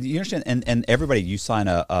 Oh yeah, you understand? And everybody, you sign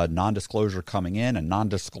a non-disclosure coming in, a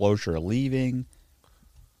non-disclosure leaving.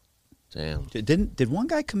 Damn. Did one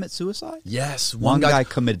guy commit suicide? Yes, One guy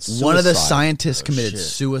committed suicide. One of the scientists committed shit.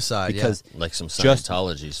 suicide Because Like some Just-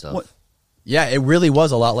 Scientology stuff. What? yeah, it really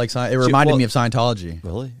was a lot like It reminded well- me of Scientology.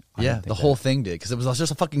 Really? I Yeah, didn't the think whole that. thing did, because it was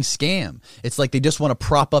just a fucking scam. It's like they just want to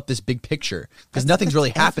prop up this big picture because nothing's really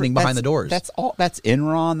happening behind the doors. That's all. That's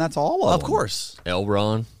Enron. That's all of of them. course. L.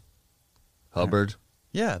 Ron Hubbard.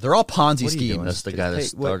 Yeah, they're all Ponzi What are you doing? schemes. That's the guy that Hey,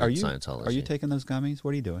 started are you, Scientology. Are you taking those gummies?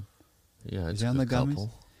 What are you doing? Yeah, Is it's he on a the good gummies?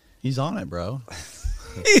 couple. He's on it, bro.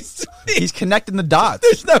 He's He's connecting the dots.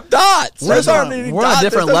 There's no dots. We're There's on- hardly any we're on a dots.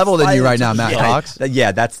 different There's no level than you right now, science. Matt Cox.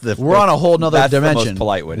 Yeah, that's the. We're on a whole nother that's dimension. The most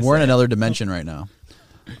polite way to We're say in it. another dimension right now.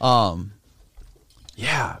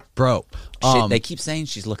 Yeah, bro. Shit, they keep saying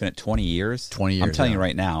she's looking at 20 years. 20 years, I'm telling yeah. you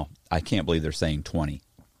right now, I can't believe they're saying 20.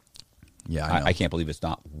 Yeah, I know. I can't believe it's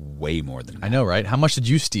not way more than that. I know, right? How much did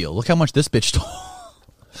you steal? Look how much this bitch stole.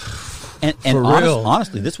 And For real.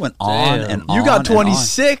 honestly, this went on Damn. and on. You got and on.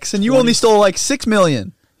 26, and you only stole like 6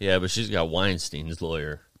 million. Yeah, but she's got Weinstein's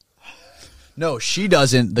lawyer. No, she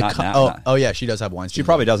doesn't. Not now, Oh, yeah, she does have Weinstein. She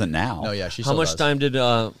probably doesn't now. No, yeah, she. How still much does. time did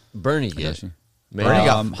Bernie get? she? Maybe. Bernie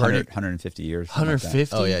got 150 years. something like that.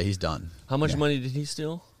 150. Oh yeah, he's done. How much Yeah. money did he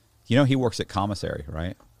steal? You know, he works at commissary,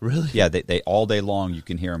 right? Really? Yeah, they all day long you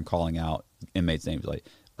can hear him calling out inmates' names like,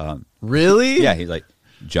 Really? yeah, he's like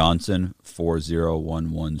Johnson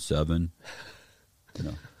 40117. You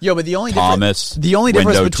know, Yo, but the only Thomas. the only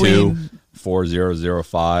difference window between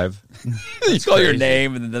 4005. You call your crazy.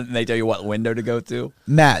 name and then they tell you what window to go to.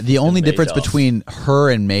 Matt, the only difference Madoff. between her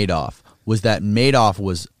and Madoff was that Madoff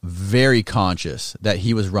was very conscious that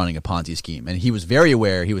he was running a Ponzi scheme, and he was very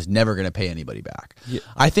aware he was never going to pay anybody back. Yeah.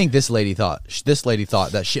 I think this lady thought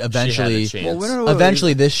that she eventually, She had a chance. Well, no,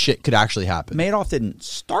 eventually this shit could actually happen. Madoff didn't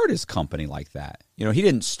start his company like that. You know, he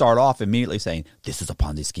didn't start off immediately saying, "This is a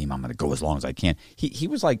Ponzi scheme. I'm going to go as long as I can." He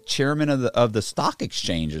was like chairman of the stock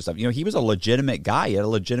exchange or something. You know, he was a legitimate guy. He had a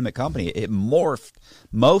legitimate company. It morphed.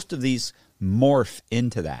 Most of these morph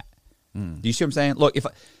into that. Do you see what I'm saying? Look, if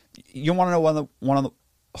you want to know one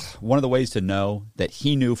of the ways to know that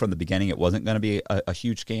he knew from the beginning it wasn't going to be a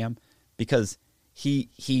huge scam, because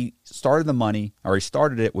he started the money, or he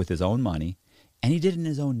started it with his own money, and he did it in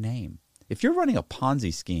his own name. If you're running a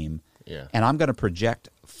Ponzi scheme, Yeah. and I'm going to project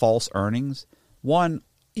false earnings, one,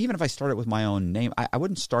 even if I start it with my own name, I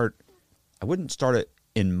wouldn't start it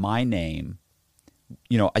in my name.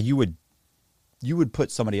 You know, you would put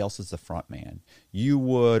somebody else as the front man. You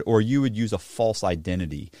would use a false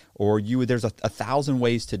identity, or there's a thousand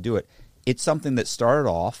ways to do it. It's something that started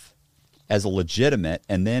off as a legitimate,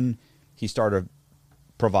 and then he started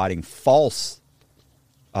providing false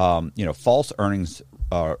earnings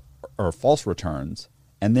or false returns.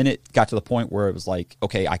 And then it got to the point where it was like,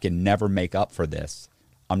 okay, I can never make up for this.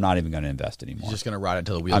 I'm not even going to invest anymore. He's just going to ride it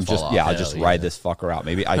until the wheels fall off. I'll just ride this fucker out.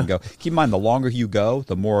 Maybe I can go. Keep in mind, the longer you go,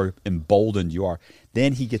 the more emboldened you are.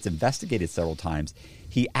 Then he gets investigated several times.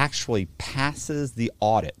 He actually passes the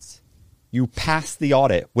audits. You pass the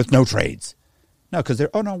audit with no trades. No, because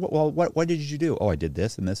they're, oh no, well, what did you do? Oh, I did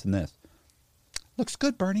this and this and this. Looks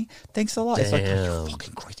good, Bernie. Thanks a lot. It's like, oh, Damn. you're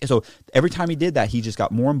fucking crazy. So every time he did that, he just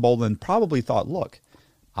got more emboldened. Probably thought, look,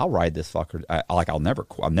 I'll ride this fucker. I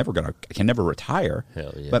can never retire.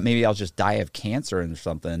 Hell yeah. But maybe I'll just die of cancer and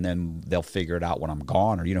something, and then they'll figure it out when I'm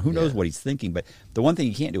gone, or who knows what he's thinking. But the one thing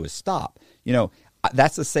you can't do is stop.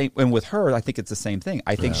 That's the same. And with her, I think it's the same thing.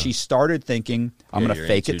 I think she started thinking, I'm going to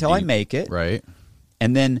fake it till I make it, Right.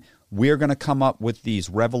 and then we're going to come up with these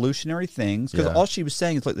revolutionary things, because all she was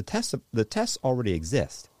saying is, like, the tests already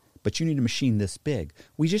exist, but you need a machine this big.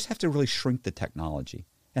 We just have to really shrink the technology.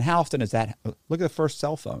 And how often is that? Look at the first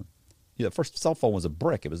cell phone. The first cell phone was a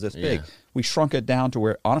brick. It was this big. We shrunk it down to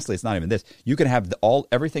where, honestly, it's not even this. You can have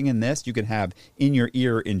everything in this. You can have in your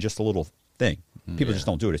ear in just a little thing. People just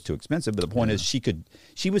don't do it. It's too expensive. But the point is,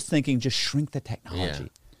 she was thinking, just shrink the technology. Yeah.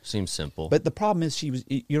 Seems simple. But the problem is, she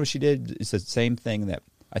did. It's the same thing that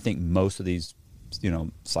I think most of these,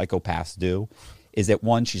 psychopaths do, is that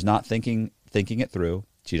one, she's not thinking it through.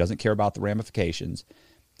 She doesn't care about the ramifications.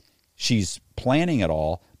 She's planning it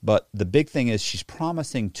all, but the big thing is she's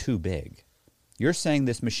promising too big. You're saying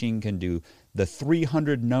this machine can do the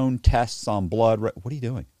 300 known tests on blood. What are you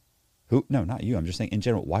doing? Who? No, not you. I'm just saying in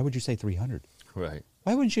general. Why would you say 300? Right.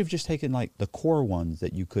 Why wouldn't you have just taken like the core ones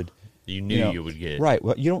that you could? You knew you would get. Right.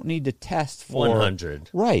 Well, you don't need to test for 100.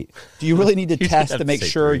 Right. Do you really need to You test have to to make say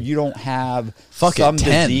sure 3. you don't have Fuck it, some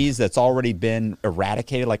 10. disease that's already been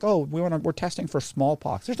eradicated? Like, oh, we're testing for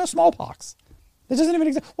smallpox. There's no smallpox. It doesn't even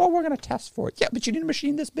exist. Well, we're going to test for it. Yeah, but you need a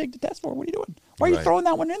machine this big to test for it. What are you doing? Why are you throwing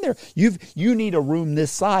that one in there? You need a room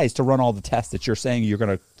this size to run all the tests that you're saying you're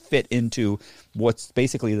going to fit into what's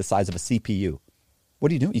basically the size of a CPU.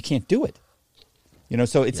 What are you doing? You can't do it.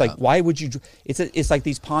 So it's like, why would you? It's like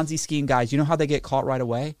these Ponzi scheme guys. You know how they get caught right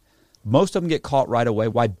away? Most of them get caught right away.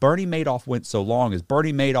 Why Bernie Madoff went so long is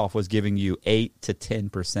Bernie Madoff was giving you 8 to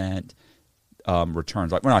 10%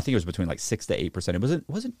 returns. Like, I think it was between like 6 to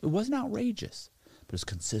 8%. It wasn't outrageous, but it was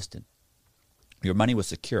consistent. Your money was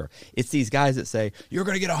secure. It's these guys that say, you're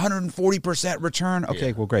going to get 140% return.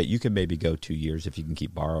 Okay, well, great. You can maybe go 2 years if you can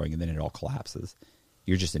keep borrowing, and then it all collapses.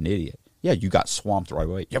 You're just an idiot. Yeah, you got swamped right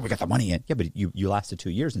away. Yeah, we got the money in. Yeah, but you lasted 2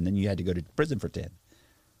 years, and then you had to go to prison for 10.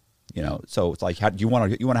 So it's like, how do you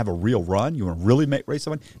want to have a real run? You want to really raise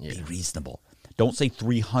someone? Yeah. Be reasonable. Don't say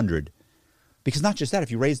 300, because not just that.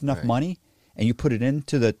 If you raise enough money and you put it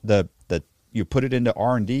into you put it into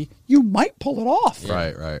R&D, you might pull it off.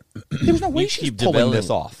 Yeah. Right. There's no way she's pulling this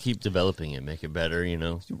off. Keep developing it, make it better.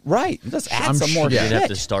 Right. Let's add some more. You shit. didn't have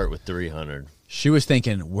to start with 300. She was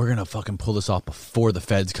thinking, we're going to fucking pull this off before the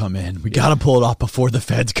feds come in. We got to pull it off before the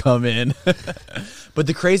feds come in. But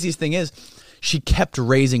the craziest thing is, she kept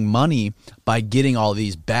raising money by getting all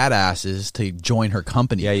these badasses to join her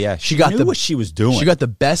company. Yeah. She knew what she was doing. She got the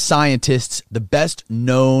best scientists, the best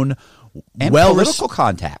known, and political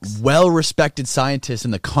contacts, well-respected scientists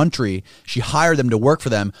in the country. She hired them to work for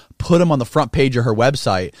them, put them on the front page of her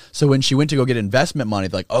website. So when she went to go get investment money,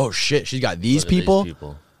 they're like, oh shit, she's got these people.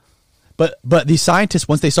 But these scientists,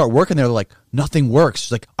 once they start working there, they're like, nothing works.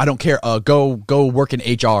 She's like, I don't care. Go work in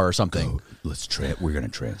HR or something. We're going to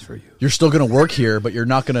transfer you. You're still going to work here, but you're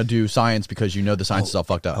not going to do science because the science is all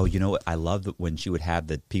fucked up. Oh, you know what? I love that when she would have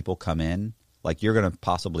the people come in, like you're going to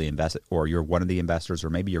possibly invest, or you're one of the investors,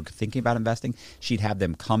 or maybe you're thinking about investing. She'd have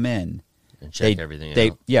them come in and check everything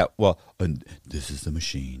out. Yeah, well, and this is the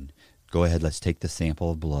machine. Go ahead. Let's take the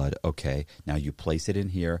sample of blood. Okay, now you place it in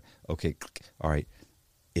here. Okay, all right.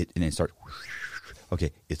 And then start.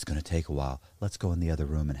 Okay, it's going to take a while. Let's go in the other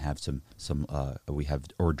room and have some. We have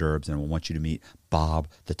hors d'oeuvres, and we want you to meet Bob,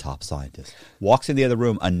 the top scientist. Walks in the other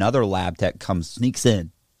room. Another lab tech sneaks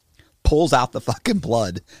in, pulls out the fucking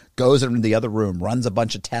blood, goes into the other room, runs a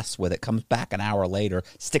bunch of tests with it, comes back an hour later,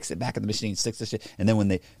 sticks it back in the machine, sticks the shit, and then when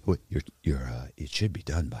it should be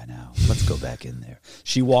done by now. Let's go back in there.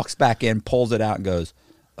 She walks back in, pulls it out, and goes,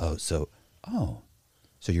 so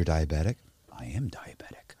you're diabetic? I am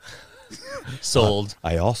diabetic. Sold.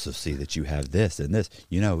 I also see that you have this and this.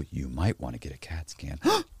 You might want to get a CAT scan.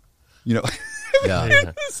 Yeah.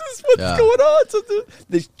 This is what's going on. So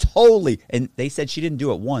they totally, and they said she didn't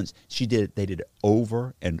do it once. They did it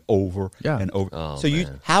over and over and over. Oh, so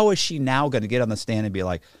how is she now going to get on the stand and be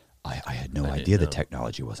like, I had no idea the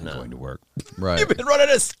technology wasn't going to work. Right. You've been running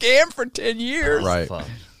a scam for 10 years. Right. Fuck.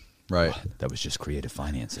 Right. That was just creative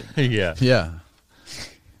financing. Yeah. Yeah.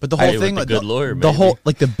 But the whole thing, with the good lawyer, the whole,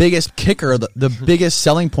 like the biggest kicker, the biggest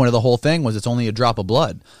selling point of the whole thing was it's only a drop of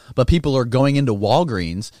blood. But people are going into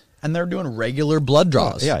Walgreens and they're doing regular blood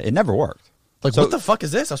draws. Yeah, it never worked. Like, what the fuck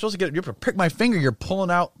is this? I'm supposed to you're prick my finger. You're pulling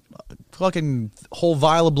out a fucking whole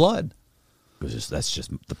vial of blood. That's just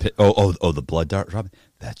the blood drop.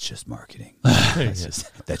 That's just marketing.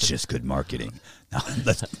 That's just good marketing. Now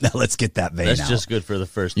let's get that vein out. That's just good for the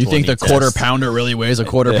first. You think the quarter pounder really weighs a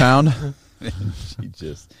quarter pound?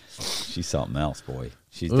 she's something else, boy.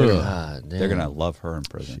 God they're damn. gonna love her in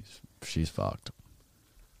prison. She's fucked.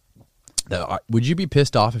 Would you be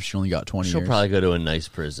pissed off if she only got 20 She'll years? probably go to a nice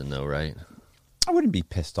prison, though, right? I wouldn't be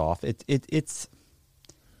pissed off. It's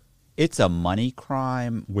a money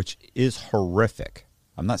crime, which is horrific.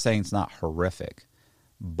 I'm not saying it's not horrific,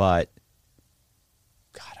 but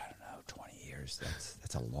God, I don't know, 20 years.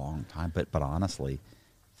 That's a long time. But honestly,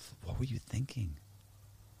 what were you thinking?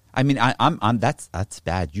 I mean, I'm that's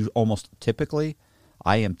bad.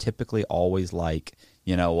 I am typically always like,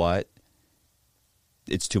 you know what?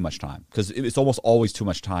 It's too much time, because it's almost always too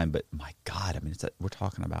much time. But my God, I mean, we're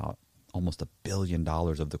talking about almost $1 billion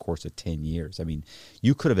over the course of 10 years. I mean,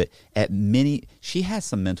 you could have she has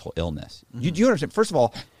some mental illness. Mm-hmm. You understand? First of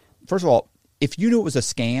all, if you knew it was a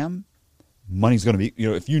scam, money's going to be,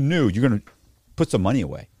 if you knew, you're going to put some money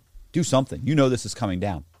away. Do something. You know this is coming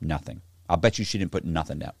down. Nothing. I'll bet you she didn't put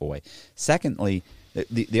nothing away. Secondly,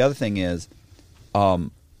 the other thing is,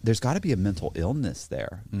 there's got to be a mental illness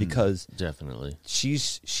there, because Definitely. she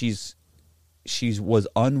was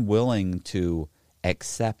unwilling to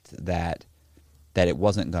accept that it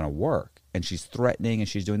wasn't going to work, and she's threatening, and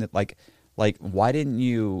she's doing that. Like why didn't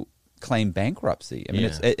you claim bankruptcy? I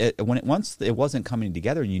mean, once it wasn't coming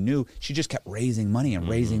together, and you knew, she just kept raising money and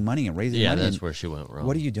raising money and raising money. Yeah, that's where she went wrong.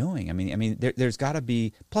 What are you doing? I mean, there's got to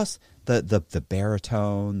be, plus the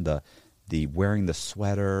baritone, the wearing the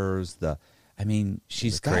sweaters,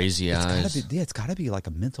 she's got crazy eyes. It's got to be like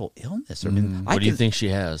a mental illness. I mean, What do you think she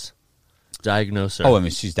has? Diagnose her. Oh, I mean,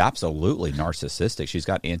 she's absolutely narcissistic. She's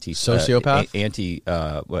got Sociopath?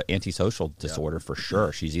 Antisocial disorder for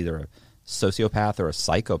sure. She's either a sociopath or a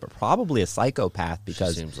psychopath, probably a psychopath,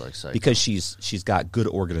 because She seems like psycho. because she's got good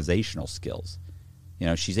organizational skills.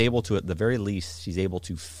 She's able to, at the very least, she's able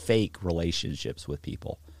to fake relationships with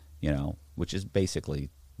people. Which is basically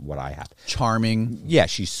what I have. Charming. Yeah,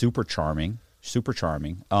 she's super charming.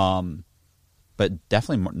 But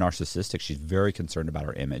definitely narcissistic. She's very concerned about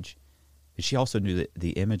her image. She also knew that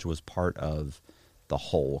the image was part of the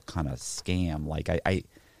whole kind of scam. Like I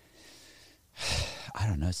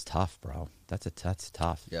don't know. It's tough, bro. That's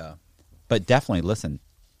tough. Yeah. But definitely, listen.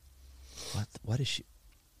 What is she?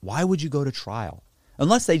 Why would you go to trial?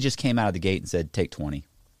 Unless they just came out of the gate and said, take 20.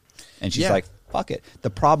 And she's like, fuck it. The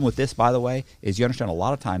problem with this, by the way, is you understand a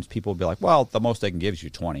lot of times people will be like, well, the most they can give is you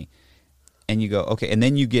 20. And you go, okay. And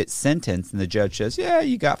then you get sentenced, and the judge says, yeah,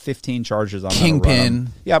 you got 15 charges. I'm Kingpin.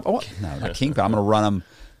 Yeah, but no, not kingpin. I'm going to run them.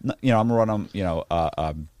 I'm going to run them.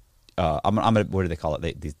 I'm going to. What do they call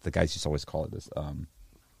it? The guys used to always call it this.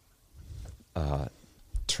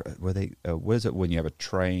 What is it when you have a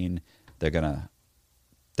train? They're gonna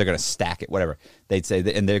stack it. Whatever they'd say,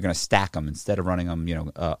 and they're gonna stack them instead of running them.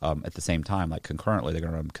 At the same time, like concurrently. They're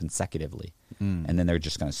gonna run them consecutively, and then they're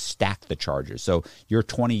just gonna stack the charges. So you're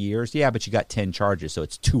 20 years, yeah, but you got 10 charges, so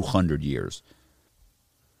it's 200 years.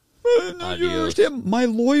 You understand? My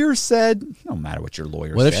lawyer said, no matter what your lawyer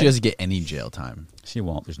said. What if she doesn't get any jail time? She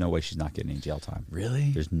won't. There's no way she's not getting any jail time.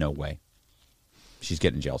 Really? There's no way. She's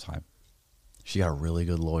getting jail time. She got a really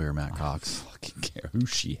good lawyer, Matt I Cox. don't fucking care who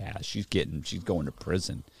she has. She's going to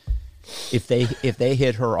prison. If they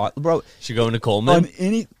hit her on, bro. She going to Coleman?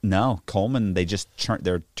 No, Coleman.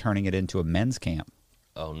 They're turning it into a men's camp.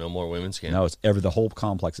 Oh, no more women's camp. No, the whole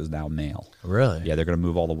complex is now male. Really? Yeah, they're going to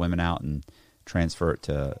move all the women out and transfer it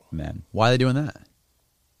to men. Why are they doing that?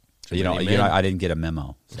 I didn't get a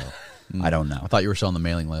memo, so I don't know. I thought you were still on the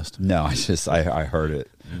mailing list. No, I heard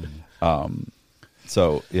it.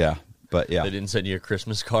 So yeah, but yeah, They didn't send you a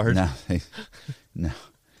Christmas card? no, no.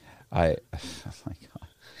 Oh my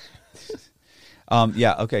God.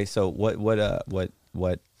 Yeah. Okay. So what are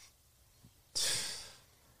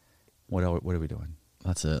we doing?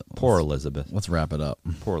 That's it. Poor Elizabeth. Let's wrap it up.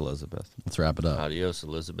 Poor Elizabeth. Let's wrap it up. Adios,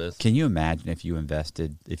 Elizabeth. Can you imagine if you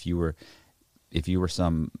invested, if you were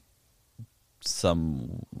some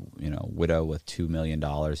widow with $2 million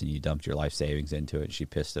and you dumped your life savings into it, and she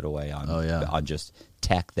pissed it away on just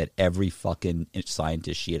tech that every fucking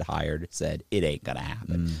scientist she had hired said it ain't gonna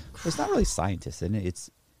happen. It's not really scientists, isn't it?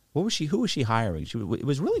 Who was she hiring? It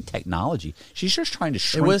was really technology. She's just trying to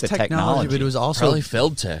shrink the technology. but it was also Probably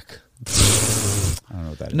Feldtech. I don't know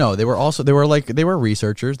what that is. no. They were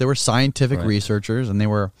researchers. They were scientific researchers, and they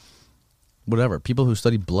were whatever people who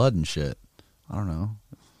study blood and shit. I don't know.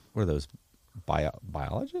 What are those?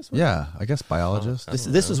 Biologists? Yeah, I guess biologists.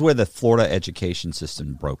 This is where the Florida education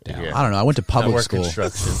system broke down. Yeah. I don't know. I went to public Network school.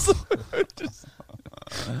 construction.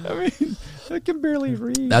 I mean, I can barely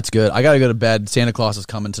read. That's good. I gotta go to bed. Santa Claus is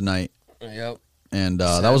coming tonight, Yep. and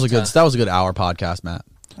that was a good hour podcast, Matt.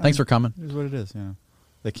 Thanks for coming. Here's what it is. Yeah.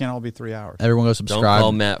 They can't all be 3 hours. Everyone go Don't subscribe.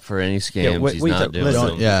 call Matt for any scams. Yeah, wait, He's wait, not doing listen.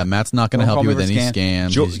 them. Yeah, Matt's not going to Don't help call you me with for any scam.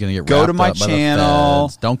 scams. He's going to get Go wrapped to my up by the channel.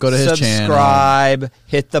 feds. Don't go to his channel. Subscribe.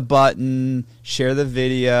 Hit the button. Share the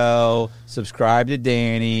video. Subscribe to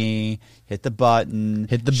Danny. Hit the button.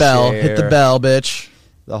 Hit the bell. Share, Hit the bell, bitch.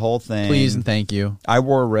 The whole thing. Please and thank you. I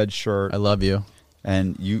wore a red shirt, I love you.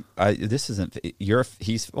 and you. This isn't. You're.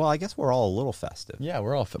 He's. Well, I guess we're all a little festive. Yeah,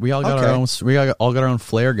 we all got Okay. our own. All got our own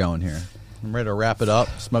flair going here. I'm ready to wrap it up.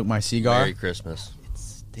 Smoke my cigar. Merry Christmas. It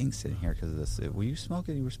stinks in here because of this. Were you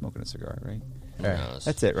smoking? You were smoking a cigar, right? Yeah. No, it's-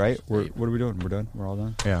 That's it, right? What are we doing? We're done. We're all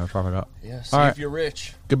done. Yeah, let's wrap it up. Yeah, see All right. if you're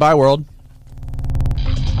rich. Goodbye, world.